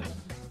like it.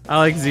 I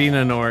like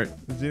Xenonort.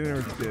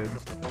 Xenor's good.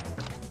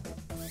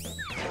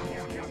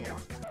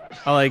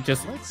 I like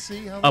just Let's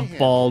see how a they handle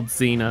bald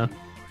Xena,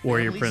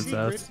 warrior Family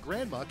princess. secret,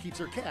 Grandma keeps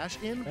her cash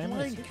in Grandma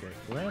blank. secret.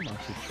 Grandma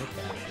keeps her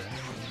cash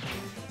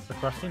in. The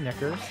crusty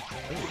knickers.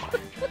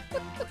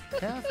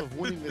 Half of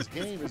winning this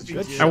game is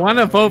Good just I want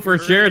to vote for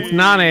Jarrett's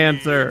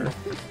non-answer.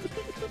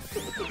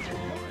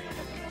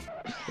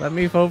 Let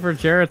me vote for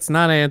Jarrett's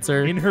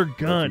non-answer. In her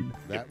gun.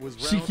 That was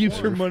She round keeps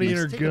her one. money in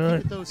her Let's take a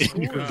gun. peek at those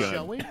In her scores, gun.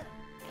 shall we?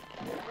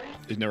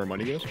 Isn't there where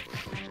money goes?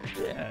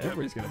 Yeah,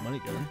 everybody's got a money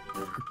gun.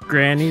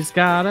 Granny's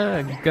got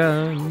a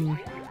gun.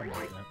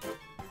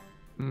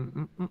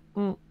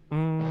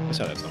 That's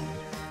how that song.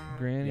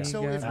 Granny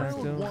So got if my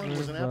round one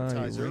was an silver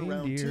appetizer, round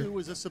reindeer. two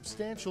is a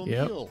substantial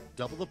Yep. meal.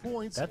 Double the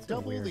points, That's a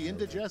double weird the move.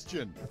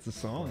 indigestion. That's a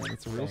song.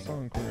 It's a real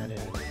song. That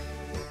is.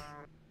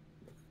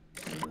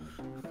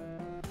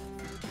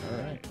 All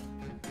right.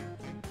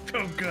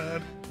 Oh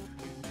god.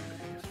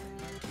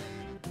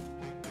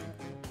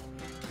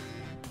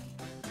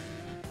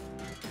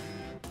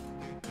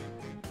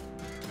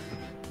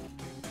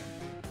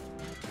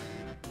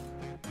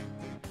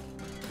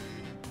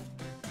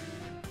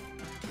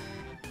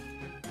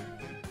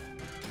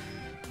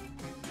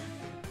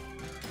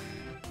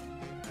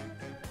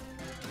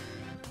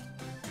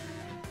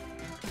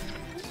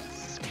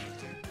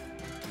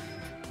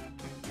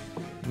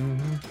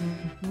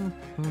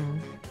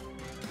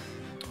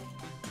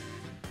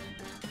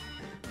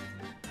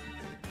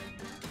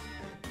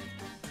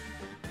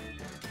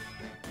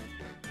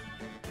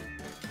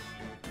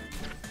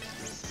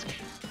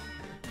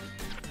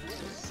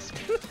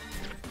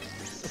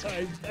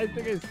 I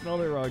think I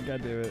spelled it wrong.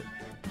 God damn it.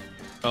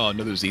 Oh,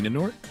 another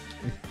Xenonort?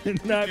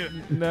 Not,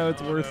 no,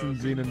 it's Oh, worse no.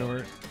 than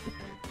Xenonort.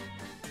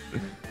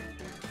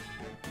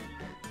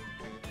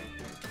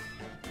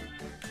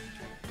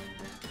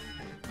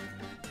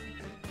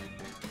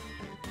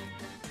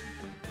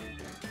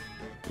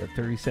 Got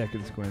 30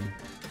 seconds, Quinn.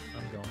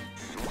 I'm going.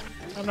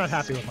 I'm not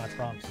happy with my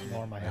prompts,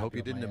 nor am I I happy hope you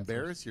with my didn't answers.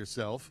 embarrass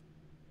yourself.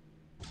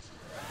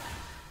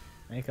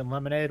 Making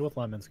lemonade with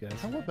lemons, guys.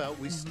 How about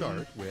we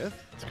start with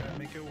It's gotta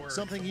make it work.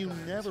 something you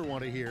never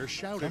want to hear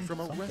shouted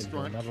from a Something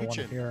restaurant you'll never want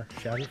to kitchen? hear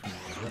shouted from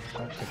a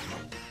restaurant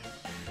kitchen.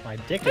 My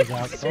dick is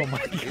out. Oh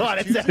my god,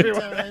 it's Choose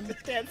everywhere. time. I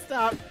can't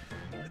stop.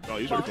 Oh,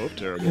 these are both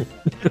terrible.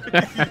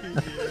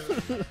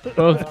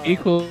 Both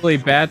equally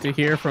bad to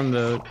hear from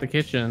the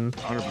kitchen.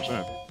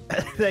 100%.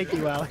 Thank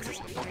you, Alex.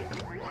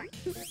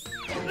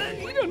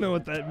 You don't know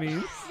what that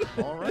means.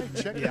 All right,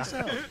 check Yeah. this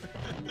out.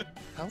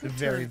 How to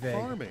Very turn vague.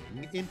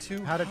 farming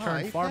into How to turn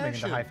high farming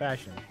fashion. into high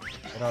fashion.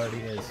 It already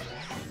is.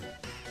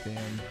 Damn.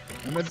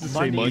 I meant to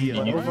say Monday, me but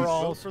undies.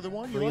 overall, Vote for the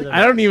one you for like. either-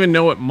 I don't even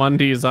know what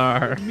Mondays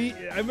are. Me,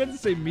 I meant to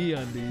say me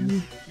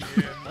undies.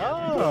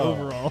 Oh.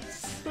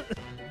 Overalls.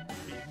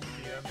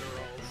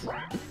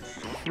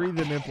 Free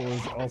the nipple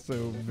is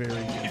also very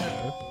good.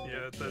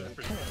 Yeah, that's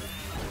pretty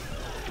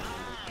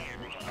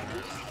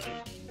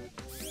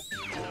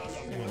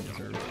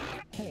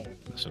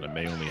So I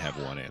may only have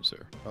one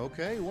answer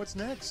Okay, what's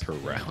next? per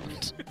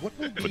round. What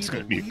will be What's the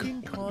gonna be a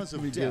leading good one? cause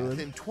of We death doing?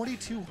 in What would be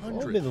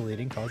 2200? the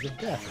leading cause of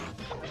death?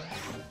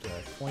 The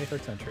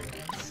 23rd century.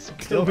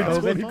 Still be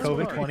COVID, too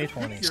COVID far.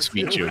 2020. Pick your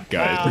Sweet favorite joke,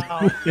 guys.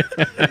 Wow.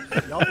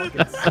 Y'all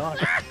fucking suck.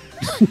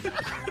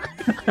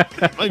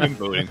 I'm not even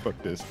voting.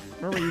 Fuck this.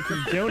 Remember, you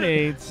can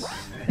donate.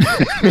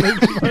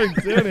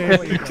 donate.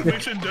 We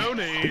should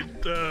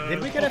donate.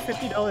 Did we get a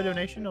 $50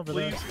 donation over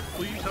Please, there?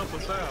 please help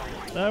us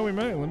out. We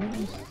might. Let me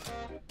just...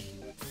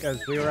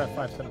 Because we were at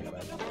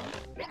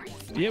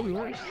 575. Yeah, we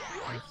were.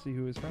 Let's see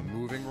who it's from.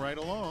 Moving right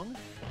along.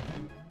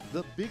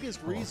 The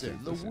biggest reason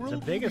the world The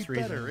biggest will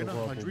be reason better in the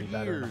world will be 100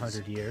 better in years.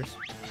 100 years.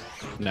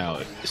 Now,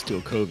 still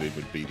COVID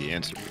would be the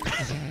answer.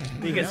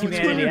 Because Now it's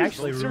humanity Twitter.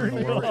 actually ruined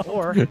the Turn it world.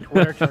 Or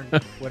Twitter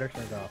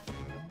turned off.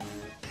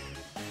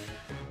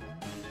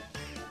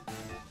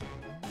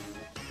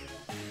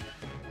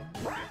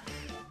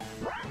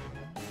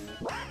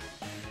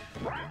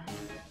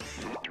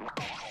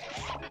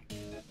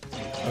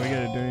 Oh, we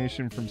got a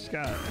donation from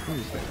Scott.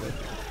 Who's that?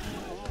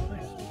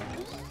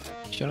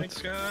 Shut Thanks,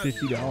 Scott.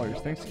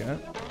 $50. Thanks, Scott.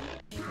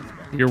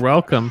 You're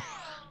welcome.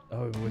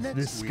 Oh, was was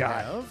Next this we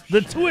guy. have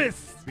The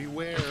twist!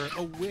 Beware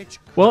a witch.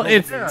 Well,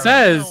 it Beware.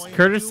 says, Now I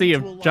courtesy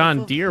am doomed to of a John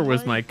life of Deere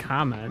was my life.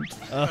 comment.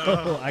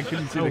 Oh, I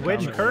couldn't see A the witch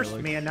comment cursed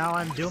really. me, and now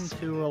I'm doomed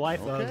to a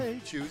life Okay,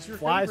 choose your of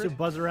flies who favorite.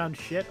 buzz around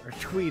shit or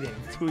tweeting.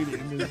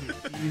 Tweeting is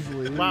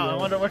easily. Wow, I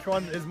wonder which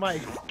one is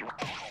Mike.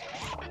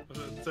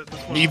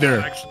 Neither.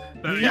 Yeah,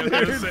 I was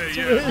gonna say,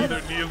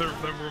 yeah, neither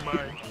of them were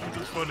mine.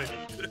 It's funny.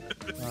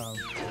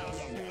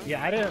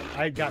 Yeah,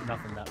 I got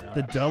nothing that round.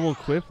 The double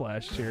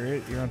quiplash,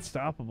 Chariot. You're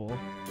unstoppable.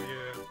 Yeah,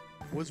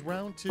 Was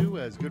round 2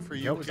 as good for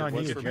you Nope, as it's it on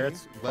was you, for me?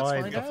 Jared's Let's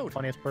probably find the out.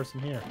 funniest person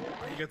here.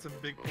 you got some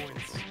big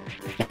points.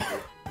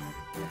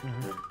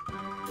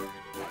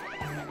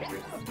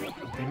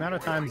 The amount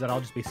of times that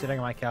I'll just be sitting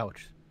on my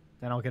couch,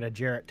 then I'll get a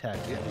Jarrett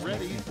text. Get and it just ready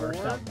makes me for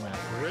burst out in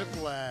laughter.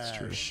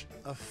 Whiplash.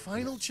 A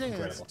final chance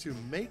Incredible. to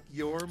make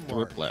your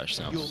mark. Whiplash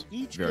sounds You'll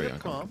each very get a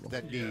prompt uncomfortable.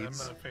 that Yeah, I'm needs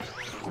not a fan of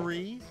that.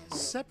 3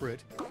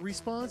 separate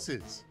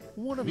responses.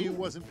 One of you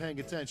wasn't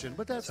paying attention,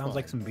 but that's Sounds fine.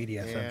 like some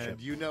BDSM shit.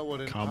 And you know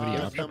what an Comedy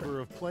odd option. number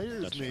of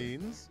players That's true.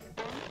 means.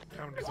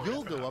 Comedy's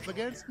You'll like go that. up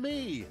against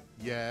me.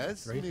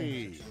 Yes, Three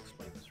me. things.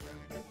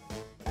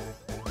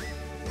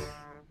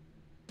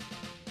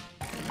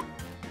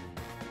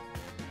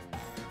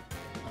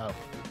 Oh.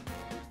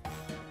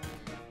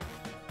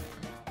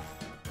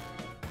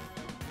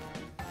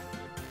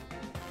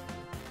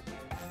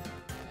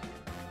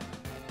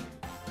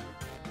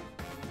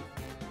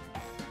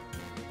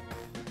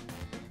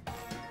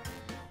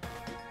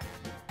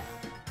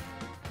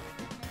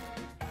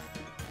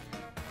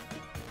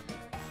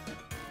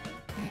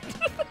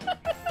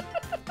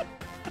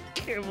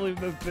 Can't believe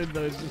the pin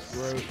that I just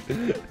wrote.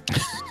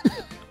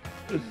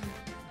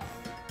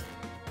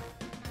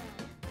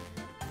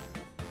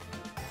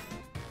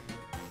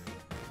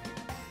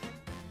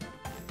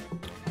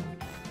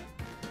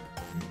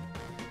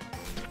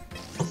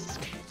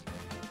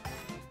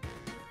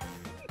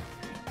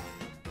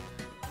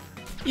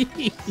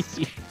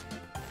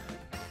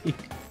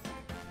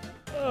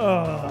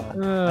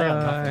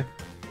 Oh,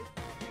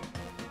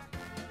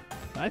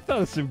 I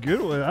thought of some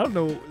good ones. I don't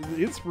know.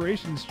 The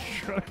inspiration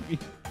struck me.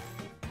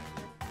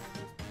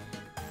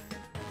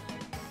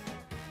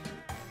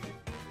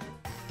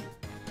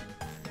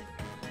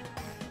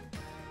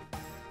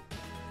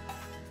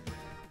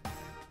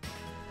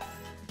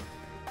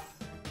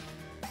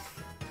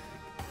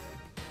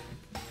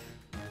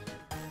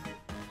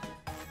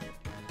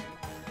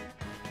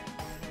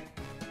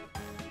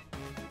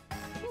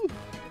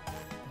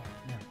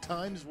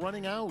 Time's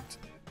running out.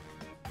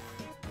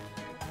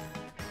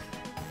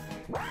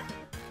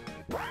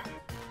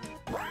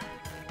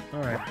 All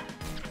right.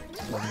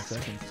 7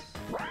 seconds.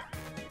 I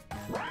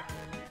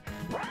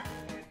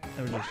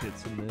would just hit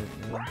submit.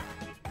 Yeah.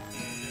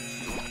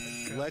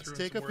 Let's Screw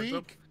take some a words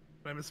up. peek.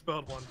 I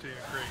misspelled one too.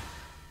 Great.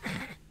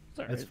 It's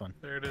all That's right. fun.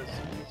 There it is.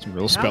 Some real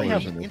Now we spellers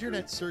have in this.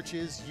 internet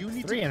searches you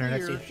need 3 to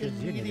internet clear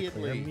searches you need to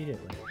clear immediately.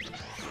 immediately.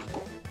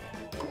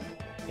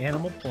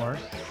 Animal porn,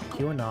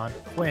 QAnon,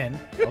 Quinn,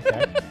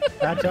 okay.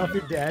 Can't tell if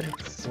you're dead,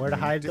 where to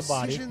hide the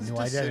body, Decisions, new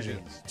identity.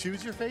 decisions.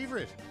 Choose your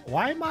favorite.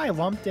 Why am I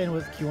lumped in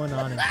with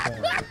QAnon and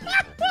porn?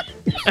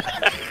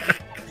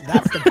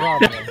 That's the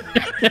problem.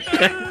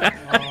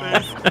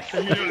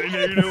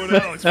 You know what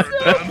Alex wrote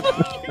down.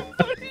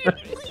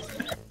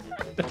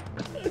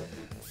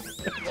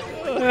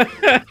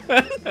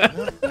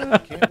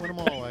 Can't win them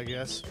all, I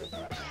guess.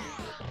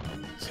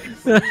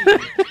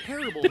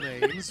 Terrible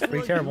names. For 3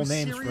 a terrible new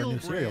names for a new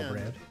cereal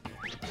brand.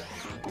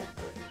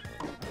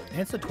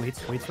 Answer tweets,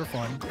 tweets for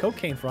fun,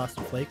 cocaine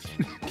frosted flakes,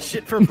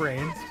 shit for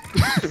brains,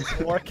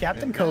 or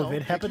Captain And now,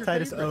 COVID, pick your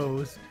hepatitis favorite.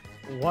 O's,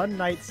 one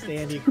night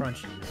standy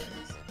crunchies.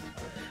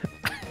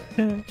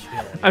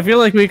 I feel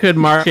like we could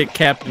market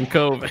Captain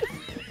COVID.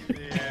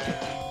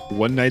 Yeah.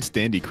 One night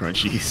standy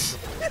crunchies.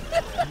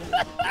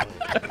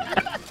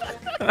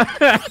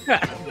 That's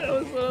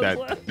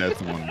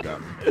the one that got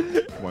me.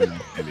 One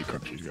standy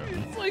crunchies got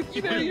me. It's like,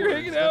 you know, you're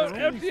hanging out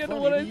They're only empty and funny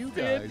what to I you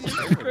stand. guys,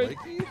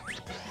 apparently.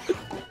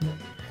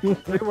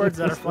 3 words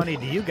that are funny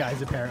to you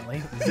guys,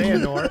 apparently.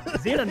 Xehanort,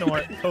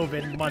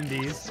 COVID,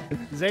 Mondays,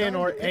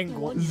 Xehanort,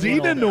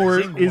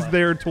 Xehanort is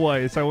there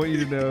twice. I want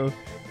you to know.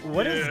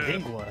 What is Yeah.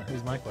 Dingwa,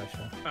 is my question.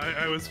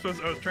 I was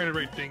trying to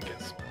write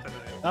Dinkus. But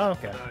Oh,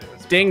 okay. I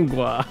was-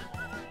 Dingwa.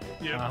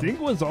 Yeah.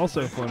 Dingwa's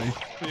also funny.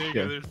 There you Yeah.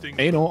 go. There's Dinkus.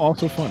 Anal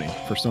also funny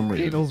for some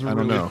reason. Anal's I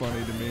don't really know.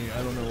 funny to me.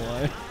 I don't know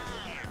why.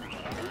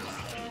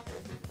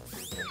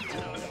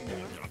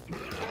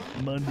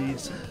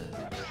 Mondays.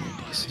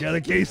 Got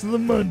a case of the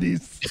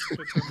Mondays.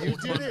 You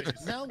did it.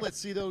 Now let's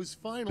see those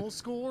final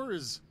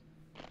scores.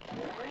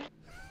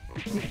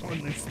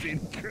 One night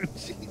stand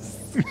crunchies.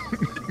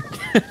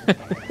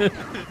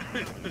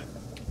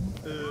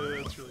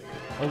 That's really good.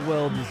 A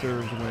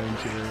well-deserved win,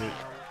 Chariot.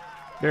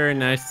 Very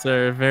nice,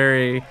 sir.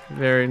 Very,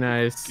 very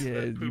nice.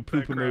 Yeah, you Poop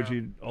poop that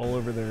emoji all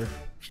over there.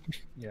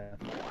 Yeah.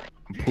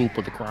 Poop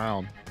with the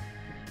crown.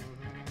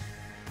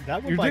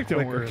 That Your went by dick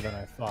don't quicker work. than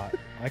I thought.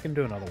 I can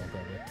do another one,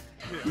 probably.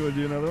 You want to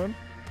do another one?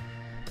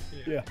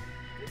 Yeah.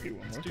 Do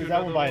one more. Do Because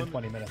that went another by in one.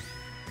 20 minutes.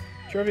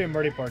 Trivia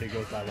Murdy Party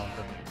goes by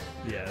longer.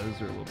 Yeah,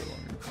 those are a little bit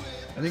longer.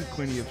 I think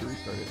Quinn, you have to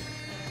restart it.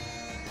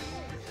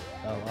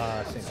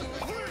 Same.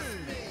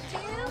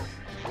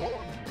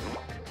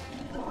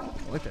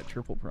 I like that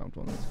triple prompt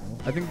one. That's cool.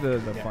 I think the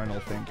final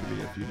thing could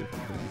be a few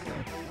different things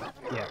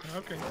though. Yeah.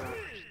 Okay.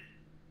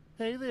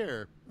 Hey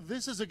there,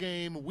 this is a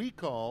game we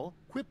call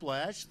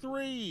Quiplash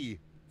 3.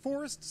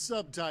 Forced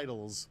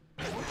subtitles.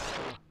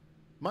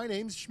 My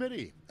name's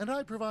Schmitty, and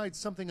I provide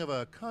something of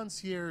a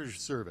concierge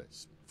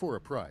service for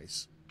a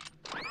price.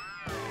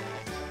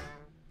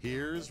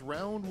 Here's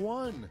round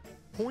 1.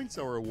 Points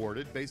are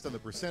awarded based on the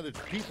percentage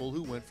of people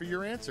who went for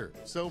your answer,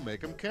 so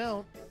make them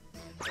count.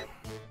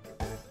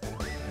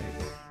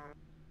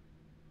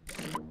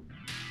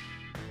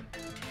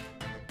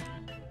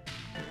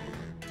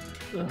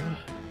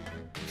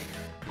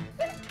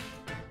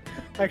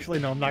 Actually,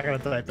 no, I'm not gonna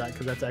type that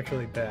because that's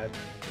actually bad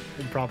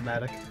and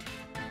problematic.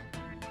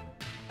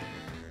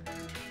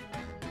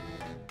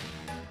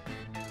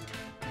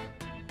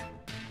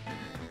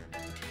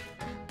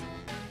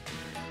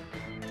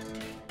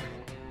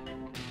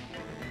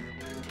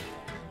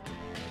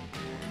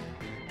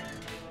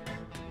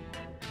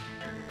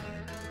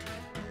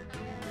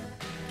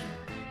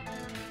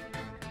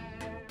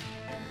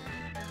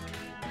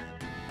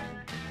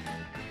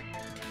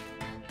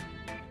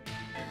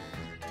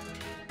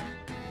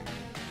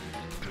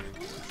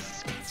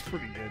 It's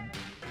pretty good.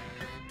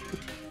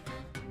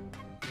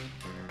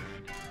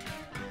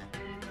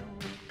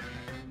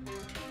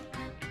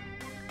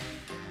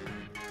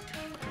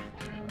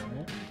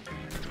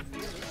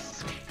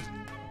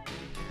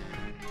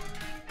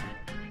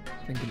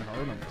 Thinking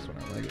hard on this one,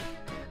 I like it.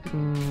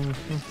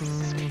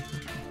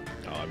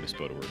 Oh, I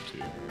misspelled a word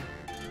too.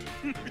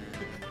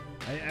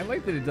 I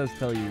like that it does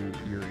tell you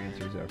your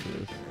answers after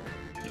this.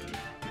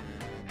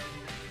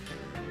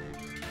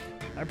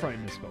 I probably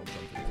misspelled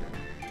something too.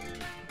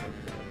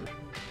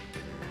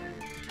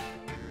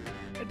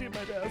 I did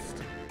my best.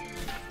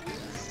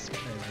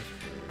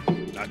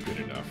 Not good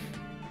enough.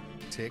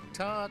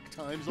 Tick-tock,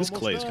 time's This almost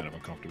clay is up. kind of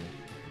uncomfortable.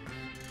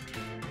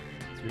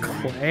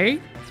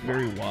 Clay? It's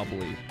very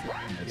wobbly.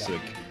 It's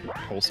like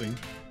pulsing.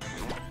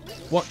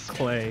 What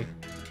clay?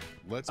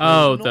 Let's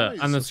Oh, make noise.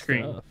 on the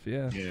screen. Stuff,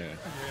 yeah. Yeah.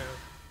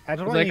 I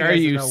don't Like, want you are guys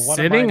to you know one of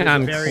sitting mine is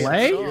on a very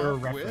clay? obscure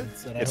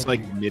reference, and I It's hope like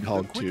you-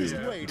 Midhog The 2. quickest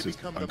way It's to just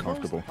become the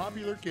uncomfortable. most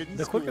popular kid in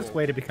The quickest school.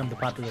 way to become the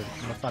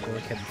most popular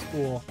kid in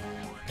school.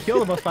 Kill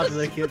the most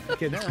popular kid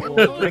in school.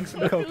 Drink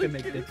some coke and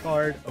make it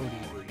hard.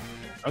 ODB.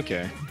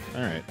 Okay.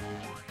 All right.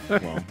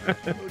 Well,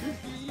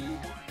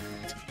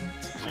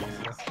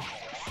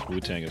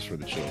 Wu-Tang is for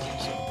the children,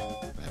 so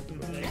I have to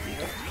vote.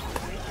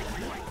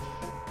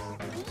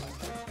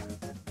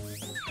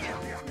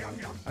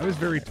 I was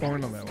very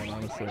torn on that one,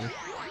 honestly.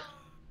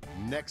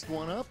 Next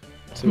one up,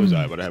 So was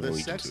I, but I have the a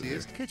leak into it.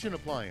 sexiest kitchen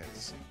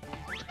appliance.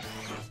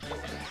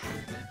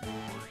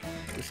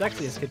 The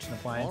sexiest kitchen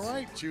appliance. All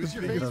right, choose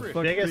your Biggest favorite.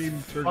 fuck Biggest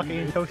cream turkey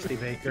fucking bacon. toasty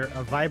baker.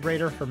 A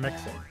vibrator for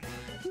mixing.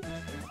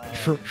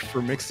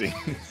 For mixing.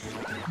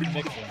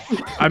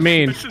 I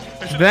mean, I should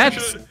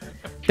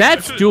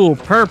that's should've- dual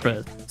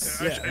purpose.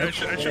 I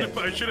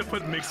should have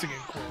put mixing in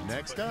quotes.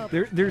 Next up,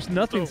 There's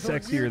nothing the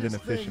sexier than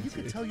weirdest thing you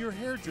efficiency. can tell your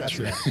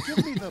hairdresser.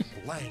 Give me the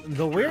blank.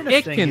 The weirdest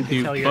It thing can you do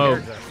can tell your both.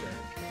 hairdresser.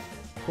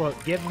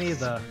 Quote, give me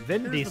the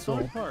Vin Here's the Diesel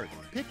fun part.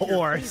 Pick your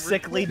or favorite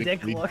sickly clip.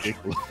 dick look. Dick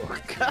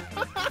look.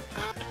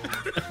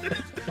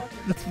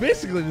 It's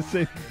basically the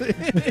same thing.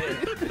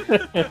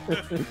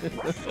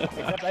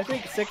 Except I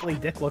think sickly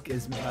dick look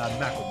is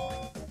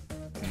Macklemore.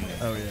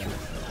 Oh yeah.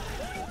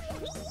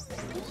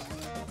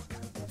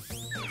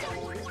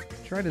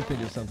 Trying to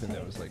think of something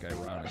that was like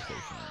ironically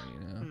funny, you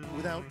know.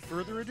 Without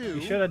further ado,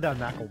 You should have done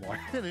Macklemore.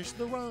 finish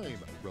the rhyme. He's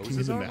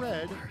Roses a are Macklemore.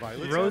 red,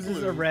 violets Roses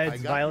are blue. are reds, I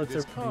got you violets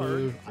this are card,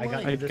 blue. I got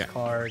you blank. this Okay.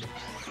 card.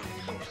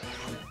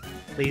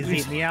 Please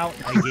eat me out.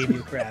 I gave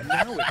you crab.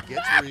 Now it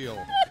gets real.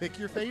 Pick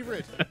your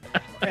favorite.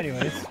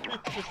 Anyways,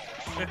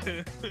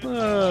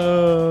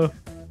 They're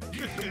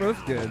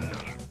both good.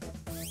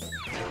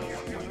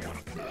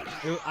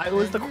 it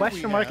was the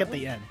question mark at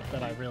the end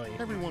that I really.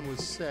 Everyone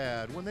was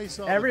sad when they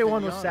saw.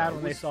 Everyone the was sad pinata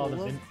when they saw the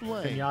full of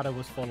blank. pinata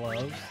was full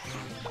of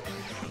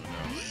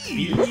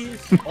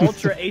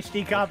Ultra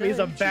HD copies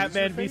Okay, of choose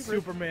Batman your v favorite.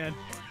 Superman.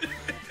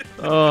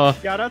 Ugh.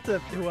 Shout out to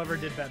whoever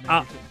did Batman.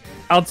 Uh,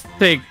 I'll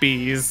take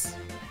bees.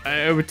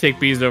 I would take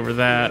bees over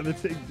that.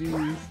 Gotta take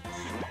these.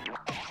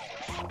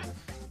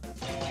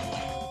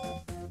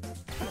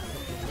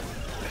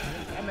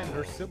 Batman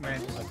vs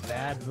Superman is a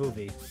bad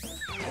movie.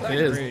 It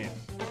is. Great.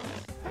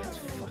 It's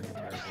fucking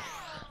terrible.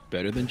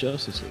 Better than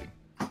Justice League.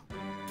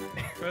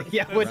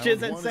 Yeah, which Round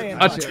isn't one saying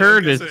of A the much.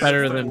 turd is It's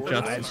better Star than Wars. I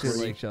Justice actually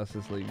League. like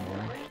Justice League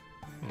more.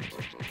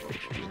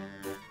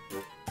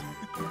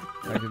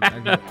 I can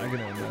own that.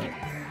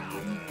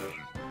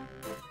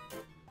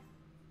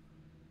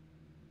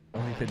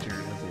 I think that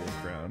Jared has a little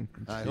crown.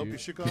 It's I hope cute. you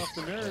shook off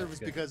the nerves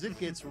because it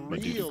gets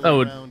real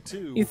So- in round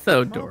two. he's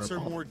so Prompts are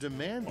adorable. more All the way in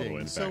demanding, the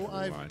back so of the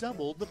I've line.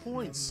 doubled the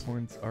points.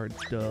 Points are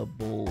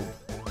doubled.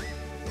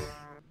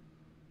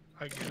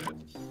 I get it.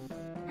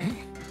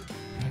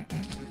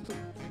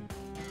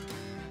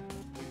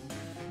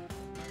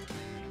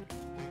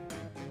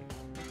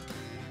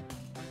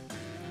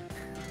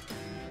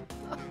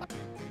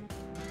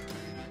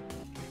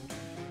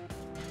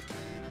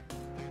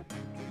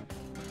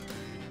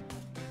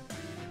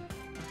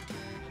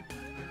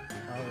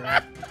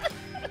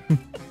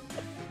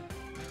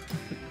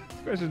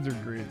 questions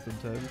are great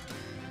sometimes.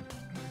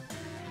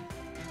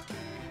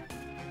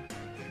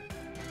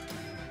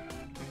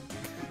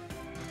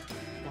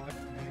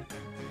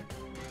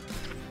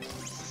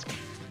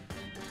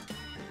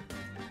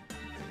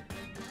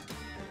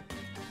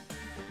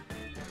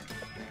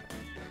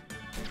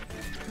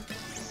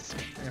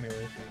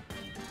 Anyways.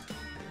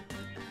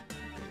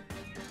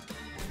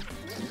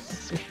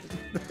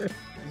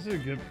 These are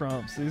good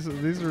prompts. These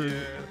are.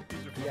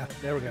 Yeah,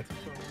 there we go.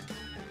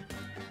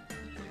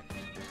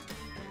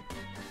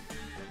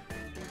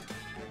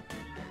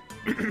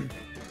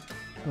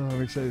 Oh,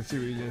 I'm excited to see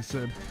what you guys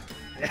said.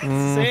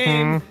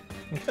 Same.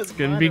 It's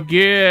gonna be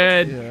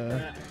good.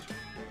 Yeah.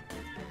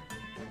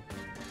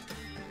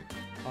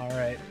 All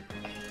right.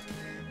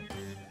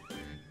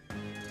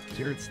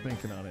 Jared's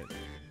thinking on it.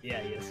 Yeah,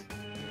 he is.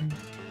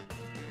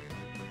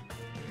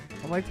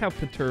 I liked how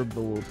perturbed the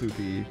little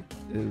poopy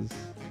is.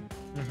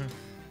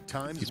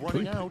 Time's He's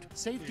running pooping. out.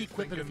 Safety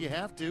equip it if you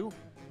have to.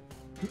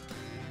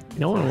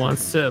 No one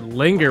wants to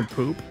linger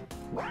poop.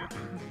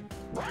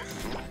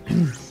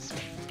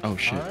 Oh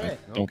shit! Alright,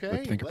 I don't. I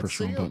okay, think I let's pushed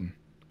the see wrong 'em.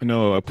 button.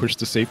 No, I pushed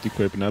the safety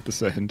equip, not the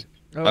send.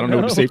 Oh, I don't know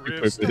what no. the safety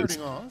equip is.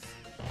 Starting off,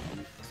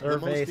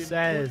 Survey most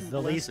says important the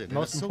lesson in a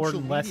most social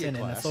important media lesson in a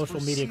class social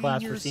for media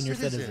class senior for senior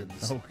citizens.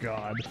 citizens. Oh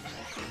God.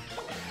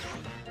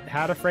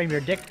 How to frame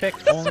your dick pic,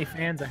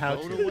 OnlyFans, and how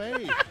Vote to.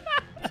 away.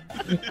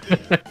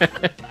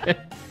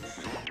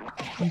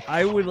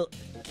 I would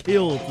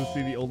kill to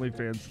see the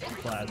OnlyFans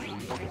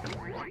classes.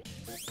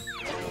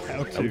 How I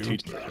would to?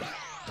 teach-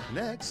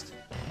 Next,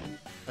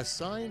 a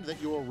sign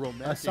that your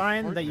romantic A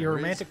sign that your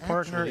romantic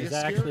partner is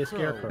actually a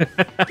scarecrow.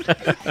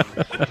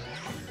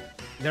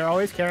 They're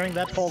always carrying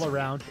that pole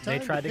around. They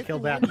Time tried to pick kill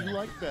the one Batman. you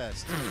like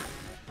best.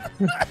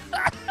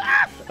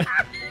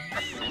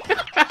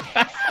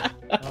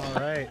 All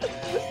right.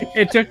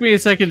 It took me a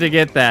second to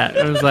get that.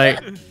 I was like,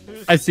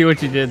 I see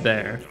what you did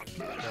there.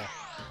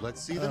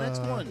 Let's see the next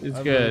one. It's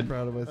I'm good.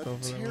 Really proud of A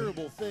myself. for that one.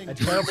 terrible thing. A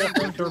terrible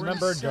thing to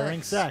remember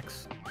during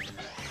sex.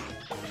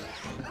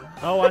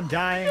 Oh, I'm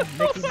dying.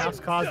 Mickey Mouse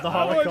caused the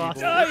Holocaust.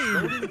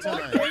 Voting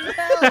time.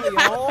 Hell,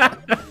 y'all.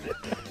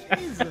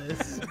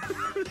 Jesus.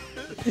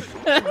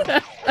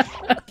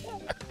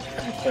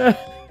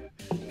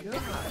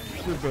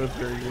 They're both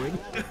very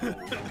good.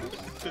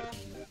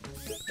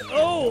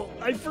 Oh,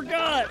 I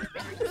forgot.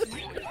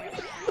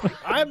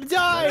 I'm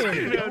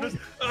dying.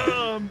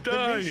 I'm The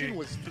nation dying.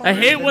 was I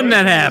hate when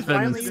that happens.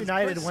 Finally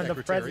united when the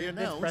Press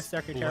press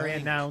secretary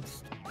blank.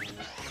 announced.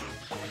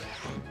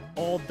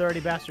 Old dirty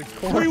bastard's We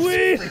corpse.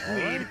 win. All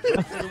right,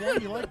 look for the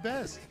one you like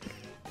best.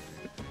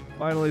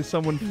 Finally,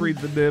 someone freed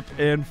the nip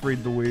and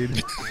freed the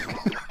weed.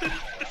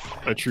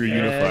 A true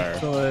unifier.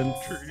 Excellent.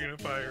 True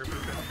unifier for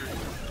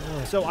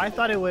country. So I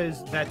thought it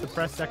was that the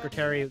press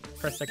secretary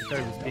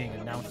was being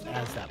announced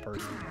as that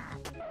person.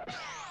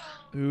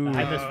 Ooh.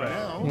 I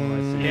misread.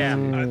 Now, Yeah,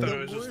 I the thought it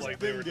was just worst like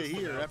they thing were to just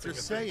hear announcing after a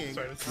thing, saying,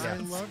 started I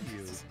saying- love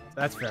you.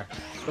 That's fair.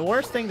 The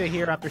worst thing to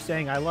hear after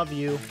saying "I love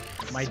you,"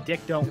 my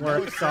dick don't Now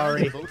work. it's time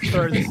to Sorry. vote Sir,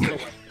 for this the-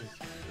 is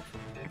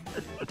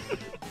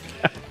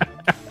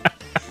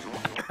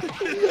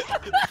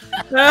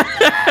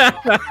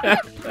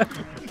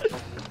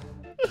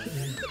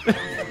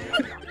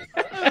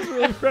I'm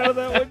really proud of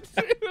that one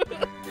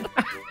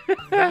too.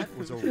 That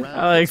was a round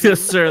I like this,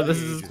 two sir. This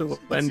is pages. the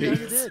Let's see how you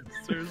Wendy's. did.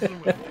 Seriously,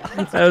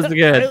 what? That was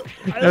good.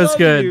 I That was love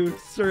good. You,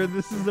 sir,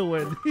 this is the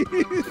Wendy's.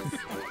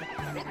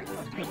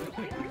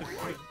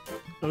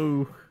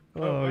 Oh,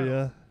 Oh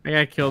yeah. I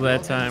got killed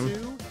that Round time.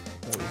 two,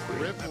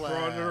 I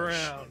brought it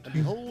around. And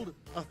behold,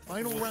 a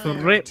final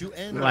round Rip to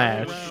end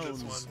our Flash.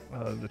 rounds.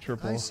 The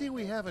triple. I see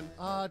we have an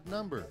odd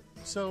number,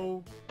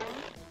 so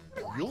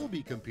you'll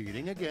be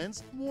competing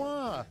against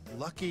moi.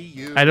 Lucky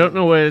you. I don't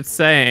know what it's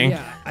saying.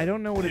 Yeah, I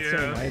don't know what it's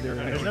saying Yeah. either.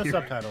 There's no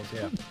subtitles.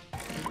 Yeah. Yeah,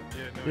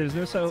 no, There's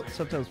no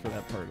subtitles for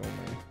that part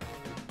only.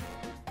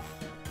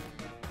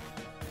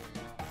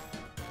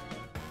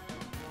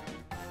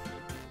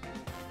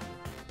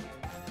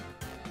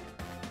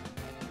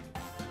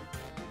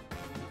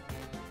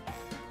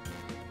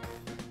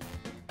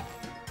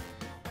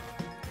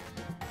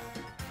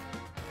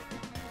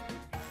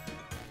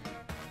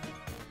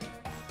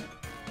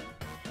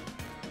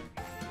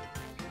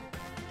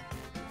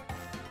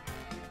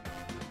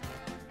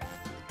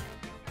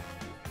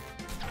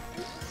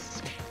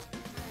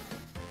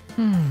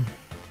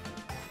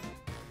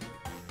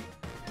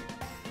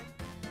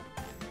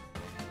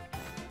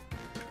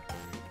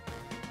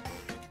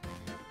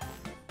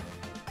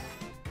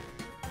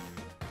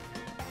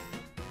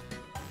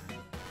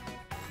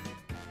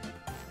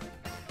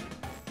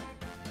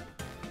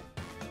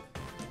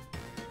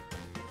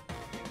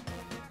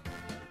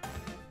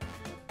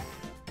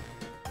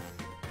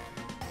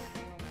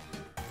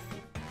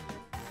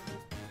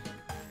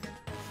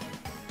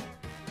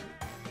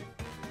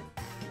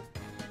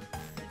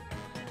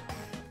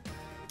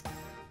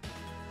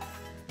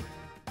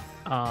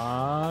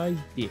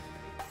 Yeah.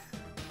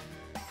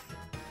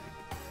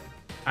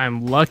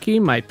 I'm lucky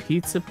my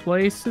pizza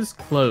place is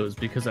closed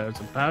because I was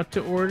about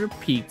to order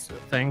pizza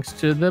thanks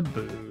to the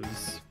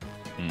booze.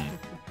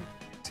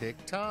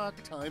 Tick-tock,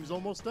 time's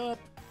almost up.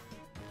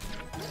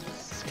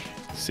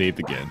 Saved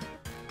again.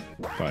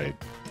 By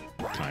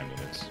time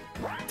limits.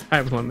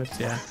 Time limits,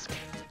 yeah.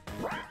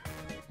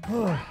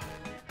 3,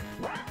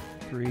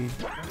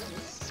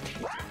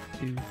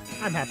 2.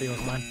 I'm happy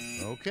with mine.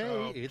 Okay,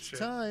 Oh, it's shit.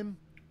 time.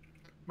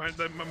 Mine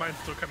still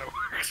kind of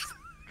works.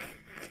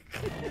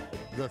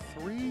 The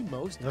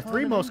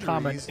three most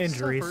common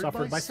injuries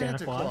suffered by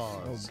Santa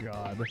Claus. Oh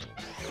God.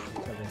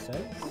 So they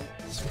say.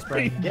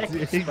 Spreading dick,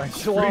 spreading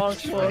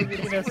schlong,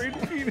 penis,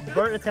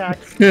 bird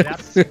attacks,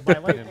 zaps by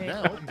And lightning.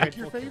 now, pick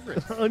your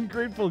favorite.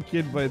 Ungrateful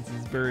Kid Bites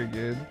is very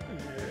good.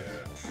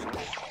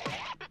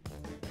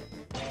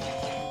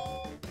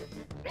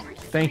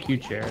 Thank you,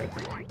 Jared.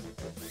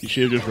 You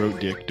should have just wrote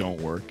Dick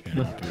Don't Work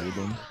and three of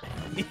them.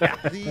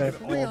 The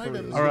three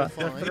items All right.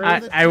 you'll find in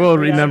the I will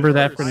three remember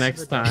that items for first.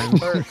 next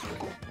time.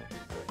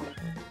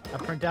 A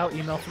printout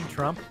email from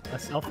Trump, a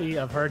selfie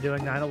of her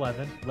doing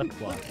 9/11, lip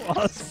gloss.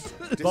 Us.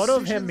 Photo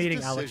of him Decisions,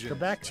 meeting Alex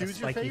decisions. Trebek, a Choose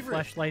your spiky favorite.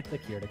 flashlight, the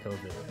cure to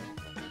COVID.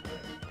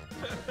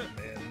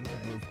 Man,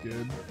 that was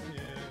good.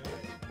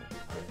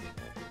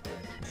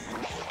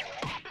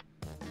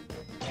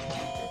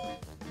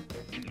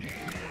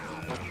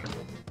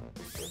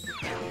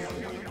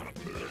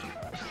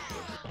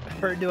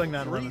 Her doing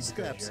 9/11. Three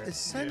steps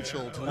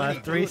essential to any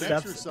Three good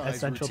steps exercise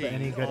essential to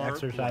any routine good are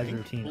exercise blank,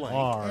 routine blank,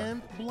 are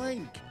and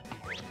blank.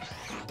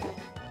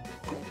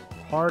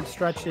 hard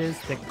stretches,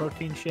 thick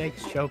protein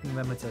shakes, choking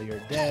them until you're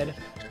dead,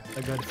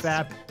 a good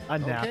fap, a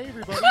nap. Okay,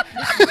 everybody,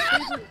 pick your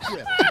favorite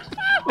gift.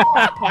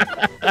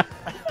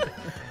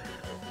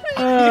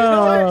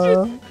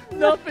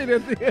 Nothing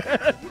at the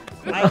end.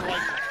 I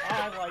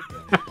like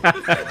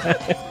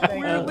it.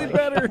 Weirdly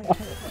better.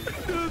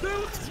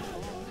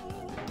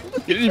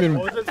 You didn't even.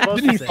 What was it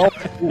supposed Didn't to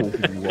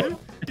even say?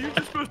 You're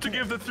just supposed to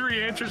give the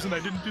 3 answers, and I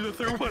didn't do the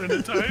third one at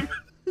a time.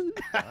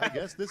 I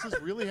guess this is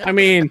really. I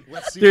mean,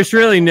 Let's see there's what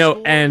really the no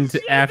score end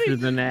is. after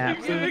the nap.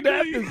 The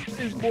nap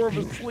is more of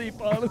a sleep,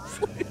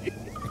 honestly.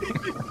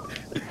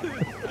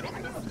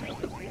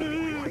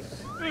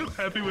 I'm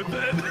happy with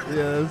that.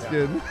 Yeah, that's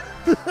good.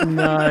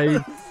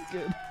 Nice.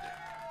 Good.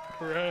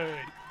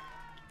 Right.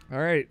 All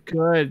right,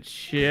 Good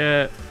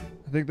shit.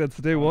 I think that's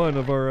day one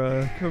of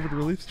our COVID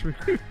relief stream.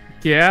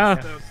 Yeah,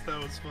 That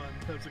was fun.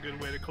 That was a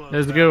good way to close. that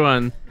was a out. good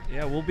one.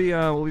 Yeah, we'll be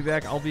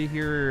back. I'll be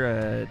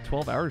here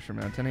 12 hours from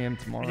now, 10 a.m.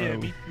 tomorrow. Yeah,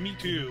 me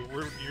too.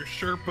 We're your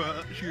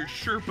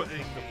Sherpa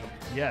angle.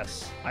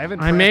 Yes, I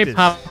haven't. I may practiced.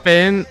 pop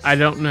in. I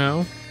don't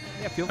know.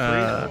 Yeah, feel free.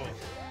 Uh, Oh,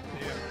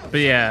 yeah. But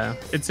yeah,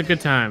 it's a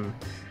good time.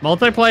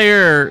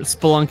 Multiplayer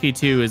Spelunky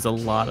 2 is a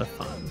lot of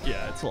fun.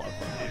 Yeah, it's a lot of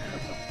fun.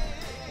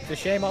 It's a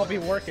shame I'll be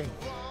working.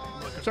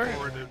 Looking Sorry.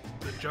 forward to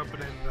jumping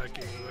into that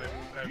game.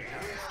 I haven't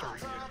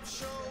started yet.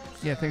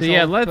 Yeah, thanks So to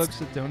yeah, all the let's- folks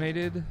that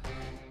donated.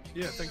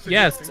 Yeah, thanks.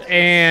 Yes, thanks.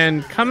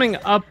 and coming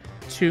up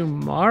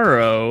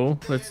tomorrow,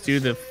 let's do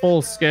the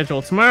full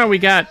schedule. Tomorrow we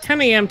got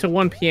 10 a.m. to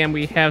 1 p.m.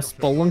 We have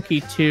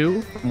Spelunky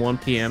 2 from 1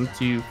 p.m.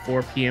 to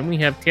 4 p.m. We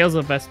have Tales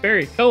of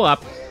Vesperia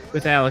co-op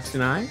with Alex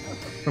and I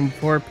from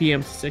 4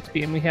 p.m. to 6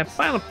 p.m. We have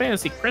Final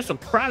Fantasy Crystal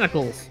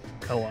Chronicles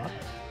co-op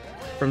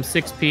from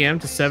 6 p.m.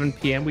 to 7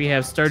 p.m. We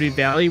have Stardew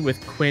Valley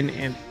with Quinn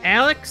and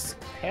Alex.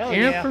 Hell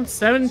And yeah. from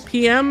 7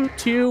 p.m.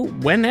 to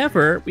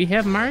whenever, we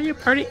have Mario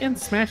Party and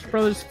Smash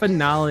Brothers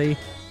finale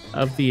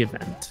of the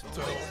event.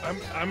 So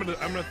I'm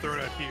gonna throw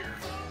it out here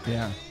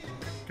Yeah.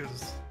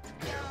 because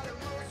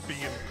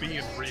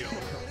being real,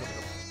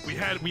 we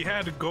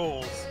had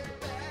goals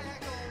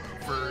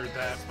for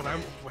that, but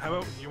how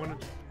about you want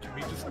to? Can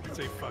we just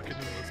say fuck it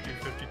and let's do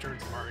 50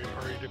 turns of Mario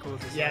Party to close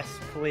this? Yes,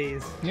 out?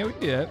 please. Yeah, we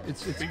did.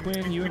 It's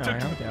Quinn, you and I.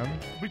 I'm down.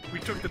 We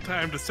took the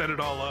time to set it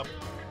all up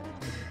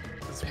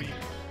this week,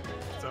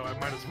 so I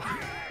might as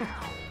well.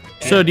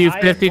 So do you I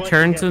am 50 going to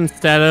turns get-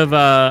 instead of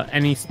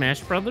any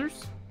Smash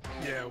Brothers?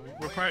 Yeah,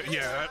 we're probably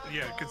yeah.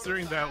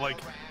 Considering that, like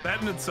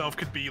that in itself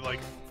could be like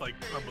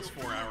almost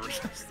 4 hours.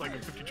 It's like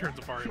 50 turns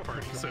of Mario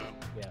Party. So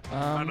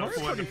I don't know if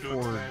Mario we'll end up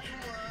doing 34 Smash.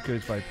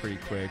 goes by pretty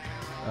quick.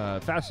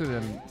 Faster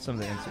than some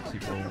of the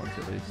N64 ones,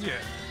 at least.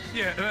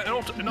 Yeah, and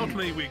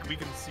ultimately we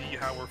can see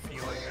how we're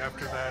feeling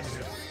after that.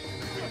 If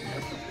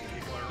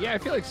people are Yeah, I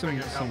feel like some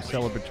figuring out later.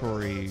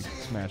 celebratory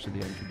Smash at the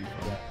end could be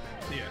fun.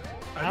 Yeah,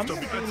 I'm I'd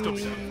still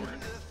be down for it.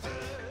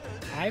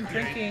 I'm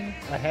drinking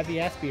a heavy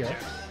ass beer,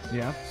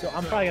 Yeah. so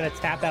I'm probably gonna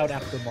tap out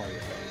after Mario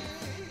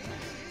Party.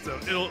 So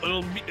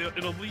it'll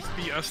at least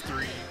be us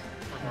three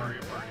for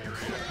Mario Party,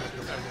 right?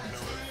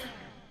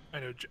 I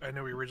don't know if I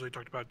know we originally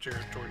talked about Jared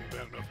joining, but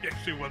I don't know if he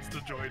actually wants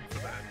to join for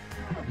that.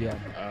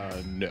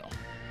 Yeah. No.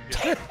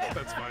 Yeah,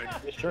 that's fine.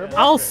 You sure about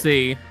I'll it?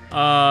 see.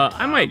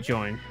 I might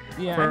join.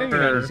 Yeah, I know you're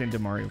not For- as into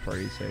Mario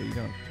Party, so you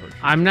don't torture.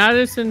 I'm not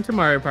as into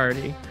Mario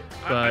Party,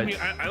 I but mean,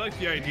 I like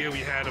the idea we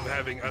had of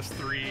having us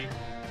three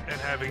and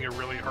having a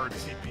really hard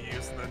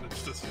CPU, so then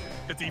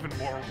it's even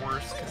more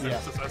worse because Yeah.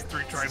 it's just us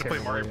three trying to play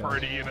Terrible, Mario yeah.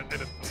 Party and a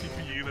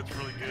CPU that's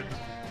really good.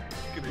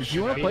 Get the If shit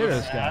you want out to of play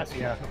us. those guys,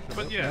 Yeah.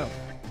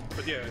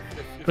 But yeah,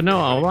 if But no,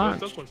 I'll anybody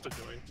watch. else wants to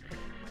join.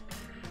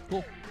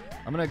 Cool.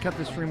 I'm gonna cut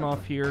the stream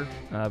off here.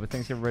 But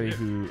thanks everybody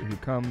who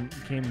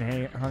came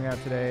and hung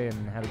out today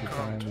and had a good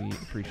time. We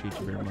appreciate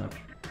you very much.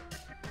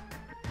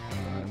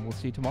 And we'll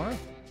see you tomorrow.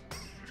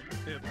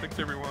 Yeah, thanks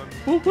everyone.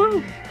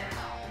 Woo-hoo!